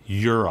got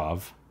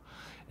Urov,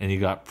 and he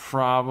got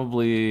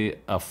probably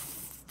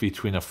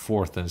between a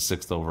 4th and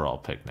 6th overall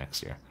pick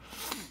next year.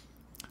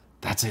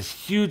 That's a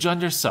huge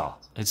undersell.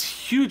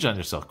 It's huge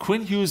undersell.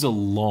 Quinn Hughes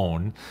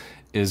alone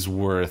is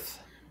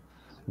worth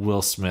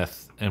Will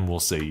Smith and we'll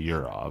say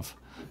Urov.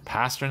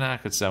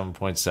 Pasternak at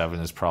 7.7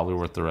 is probably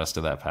worth the rest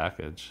of that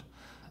package.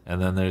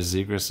 And then there's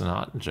Zegras and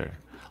Ottinger.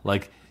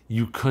 Like,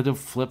 you could have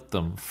flipped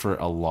them for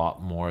a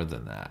lot more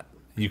than that.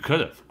 You could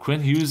have.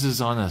 Quinn Hughes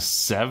is on a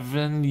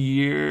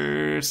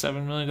 7-year,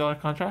 $7 million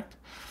contract?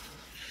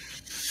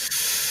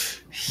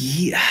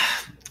 Yeah,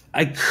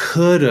 I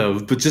could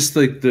have, but just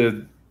like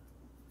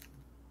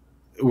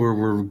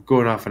we're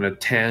going off on a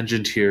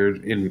tangent here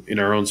in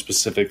our own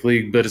specific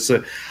league, but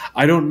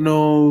I don't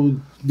know,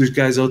 there's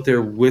guys out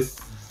there with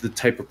the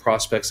type of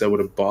prospects that would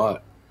have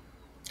bought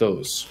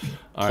those.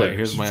 All right,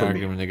 here's my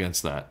argument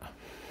against that.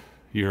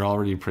 You're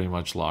already pretty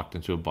much locked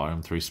into a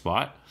bottom 3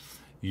 spot.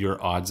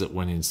 Your odds at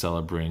winning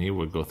Celebrini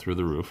would go through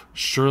the roof.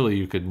 Surely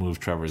you could move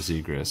Trevor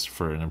Zegras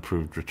for an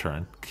improved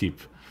return.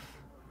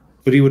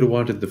 But he would have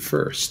wanted the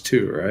first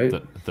too, right?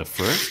 The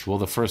first? Well,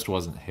 the first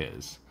wasn't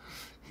his.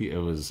 It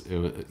was.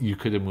 You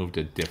could have moved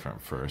a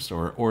different first,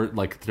 or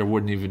like there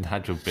wouldn't even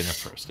had to have been a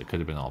first. It could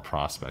have been all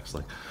prospects.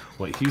 Like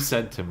what he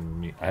said to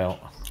me,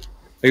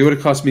 It would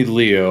have cost me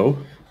Leo.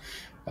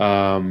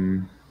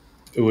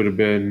 It would have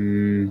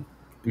been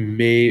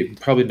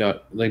probably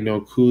not, like,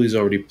 no, Cooley's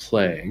already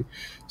playing,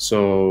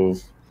 so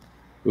it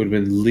would have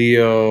been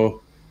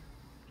Leo.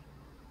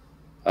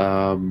 It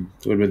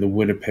would have been the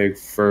Winnipeg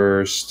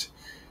first,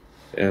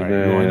 and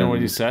then you want to know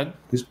what he said?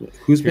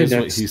 Who's Here's next?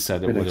 What he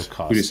said it would have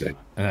cost. Who did he say?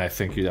 And I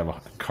think you'd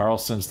have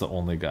Carlson's the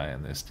only guy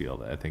in this deal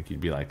that I think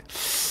you'd be like,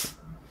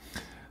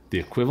 the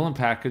equivalent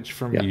package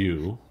from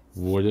you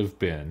would have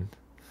been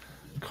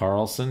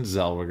Carlson,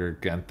 Zellweger,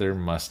 Genther,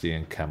 Musty,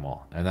 and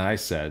Kemmel. And I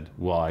said,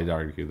 well, I'd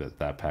argue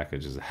that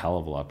package is a hell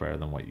of a lot better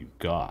than what you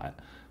got.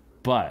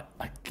 But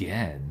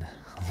again,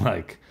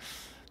 like,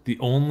 the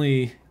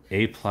only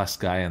A-plus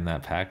guy in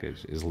that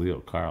package is Leo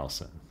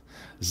Carlson.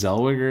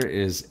 Zellweger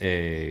is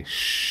a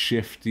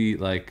shifty,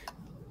 like,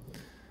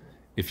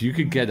 if you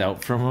could get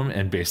out from him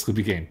and basically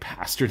be getting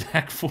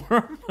Pasternak for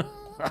him,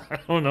 I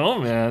don't know,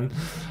 man.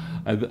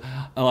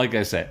 Like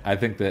I say, I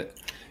think that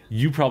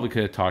you probably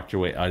could have talked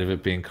your way out of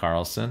it being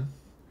Carlson,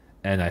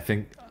 and I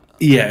think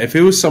Yeah, if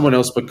it was someone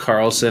else but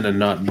Carlson and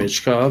not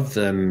Michkov,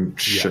 then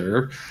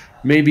sure.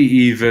 Maybe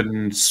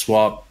even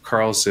swap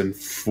Carlson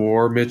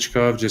for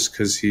Michkov just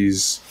because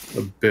he's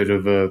a bit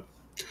of a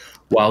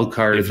wild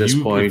card at this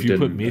point. If you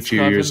put and a few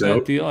Michkov years in that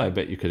out. deal, I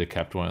bet you could have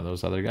kept one of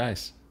those other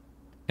guys.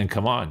 And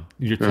come on,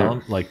 you're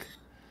telling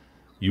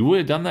you would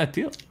have done that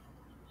deal.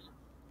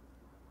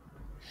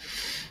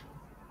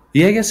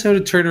 Yeah, I guess I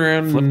would have turned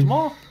around Flipped them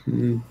all.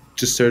 and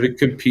just started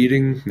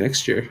competing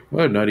next year.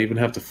 Well, I'd not even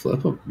have to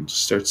flip them.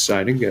 Just start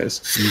signing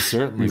guys. You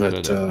certainly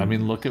could. I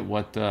mean, look at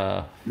what.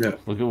 Look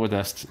at what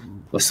I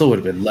still would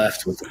have been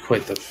left with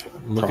quite the.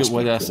 Look at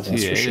what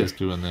STA sure. is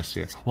doing this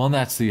year. Well, and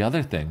that's the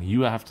other thing.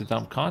 You have to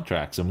dump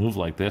contracts. A move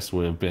like this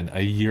would have been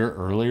a year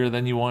earlier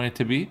than you want it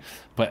to be,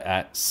 but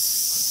at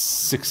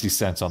 60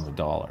 cents on the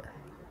dollar.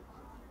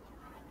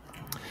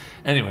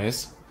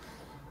 Anyways,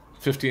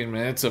 15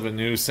 minutes of a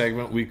new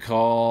segment we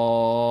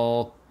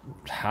call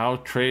How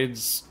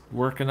Trades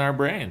Work in Our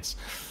Brains.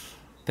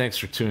 Thanks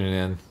for tuning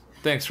in.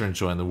 Thanks for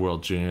enjoying the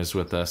World Juniors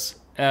with us.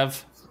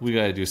 Ev, we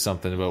got to do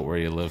something about where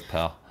you live,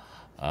 pal.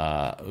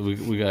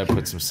 We got to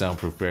put some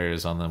soundproof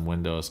barriers on them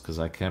windows because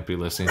I can't be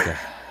listening to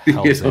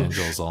Hell's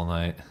Angels all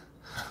night.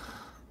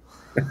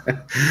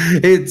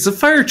 It's a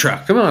fire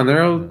truck. Come on,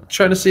 they're all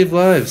trying to save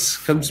lives.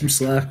 Come some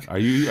slack. Are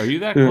you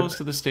that close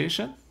to the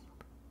station?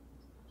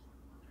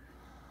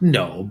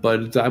 No,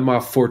 but I'm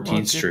off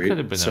 14th Street. It could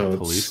have been so a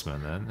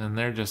policeman then, and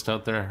they're just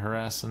out there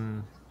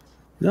harassing.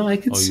 No, I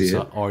can see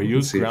it. Are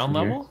you ground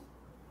level?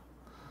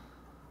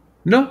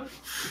 No,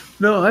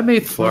 I'm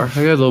 8th floor. I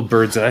got a little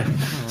bird's eye.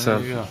 There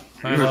you go.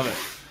 I love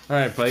it. All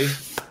right, buddy.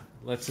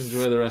 Let's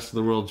enjoy the rest of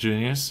the World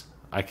Juniors.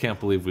 I can't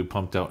believe we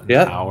pumped out an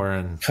hour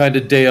and kind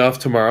of day off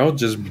tomorrow.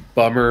 Just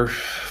bummer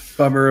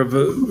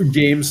of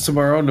games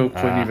tomorrow. No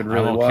point even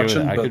really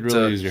watching. I could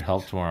really use your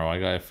help tomorrow. I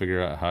gotta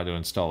figure out how to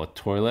install a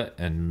toilet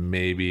and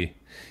maybe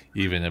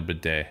even a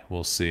bidet.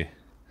 We'll see.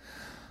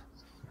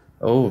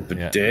 Oh,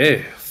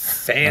 bidet,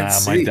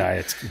 fancy. My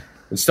diet's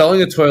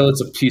installing a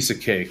toilet's a piece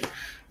of cake.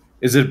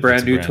 Is it a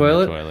brand new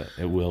toilet?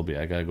 It will be.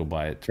 I gotta go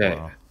buy it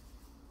tomorrow.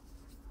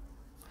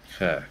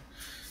 Okay.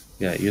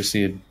 Yeah, you just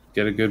need to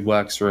get a good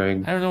wax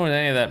ring. I don't know what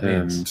any of that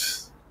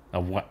means. A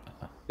what?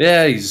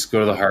 Yeah, you just go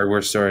to the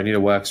hardware store. I need a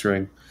wax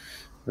ring.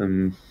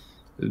 The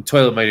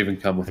toilet might even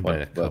come with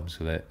one. It comes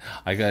with it.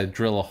 I gotta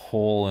drill a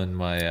hole in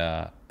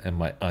my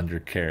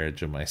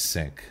undercarriage of my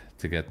sink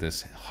to get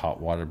this hot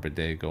water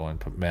bidet going.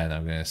 But man,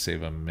 I'm gonna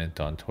save a mint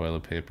on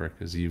toilet paper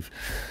because you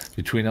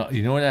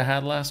know what I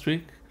had last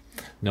week?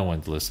 No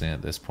one's listening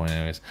at this point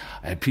anyways.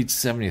 I had Pizza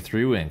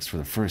 73 wings for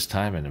the first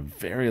time in a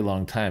very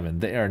long time,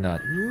 and they are not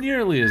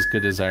nearly as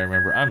good as I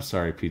remember. I'm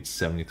sorry, Pizza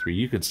 73.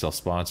 You could still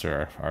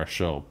sponsor our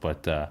show,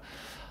 but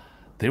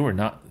they were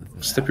not.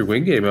 Step your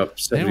wing game up.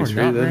 They were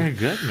not very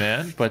good,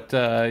 man. But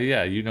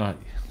yeah, you know.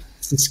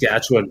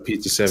 Saskatchewan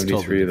Pizza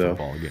 73, though.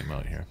 Ball game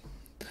out here.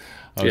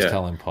 I was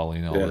telling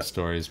Pauline all the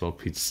stories about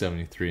Pizza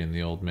 73 and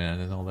the old man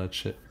and all that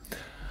shit.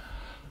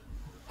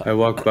 I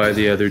walked by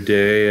the other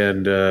day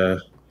and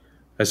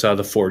I saw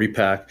the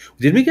 40-pack.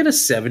 Did we get a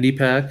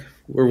 70-pack?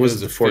 Or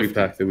was it the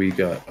 40-pack that we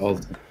got?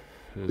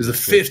 It was the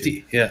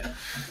 50. Yeah.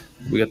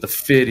 We got the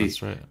 50.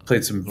 That's right.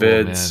 Played some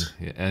vids.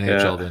 Yeah,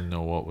 NHL didn't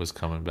know what was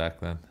coming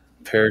back then.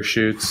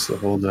 Parachutes, the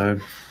whole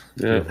nine.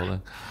 Yeah. All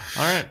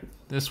right.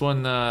 This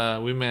one,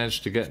 we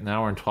managed to get an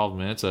hour and 12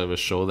 minutes out of a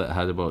show that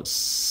had about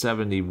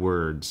 70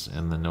 words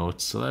in the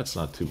notes, so that's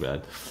not too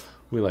bad.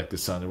 We like the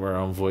sound of our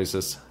own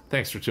voices.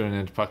 Thanks for tuning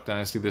in to Puck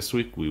Dynasty this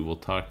week. We will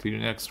talk to you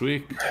next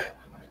week.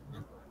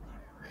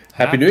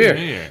 Happy New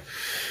Year.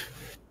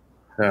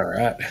 All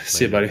right.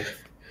 See you, buddy.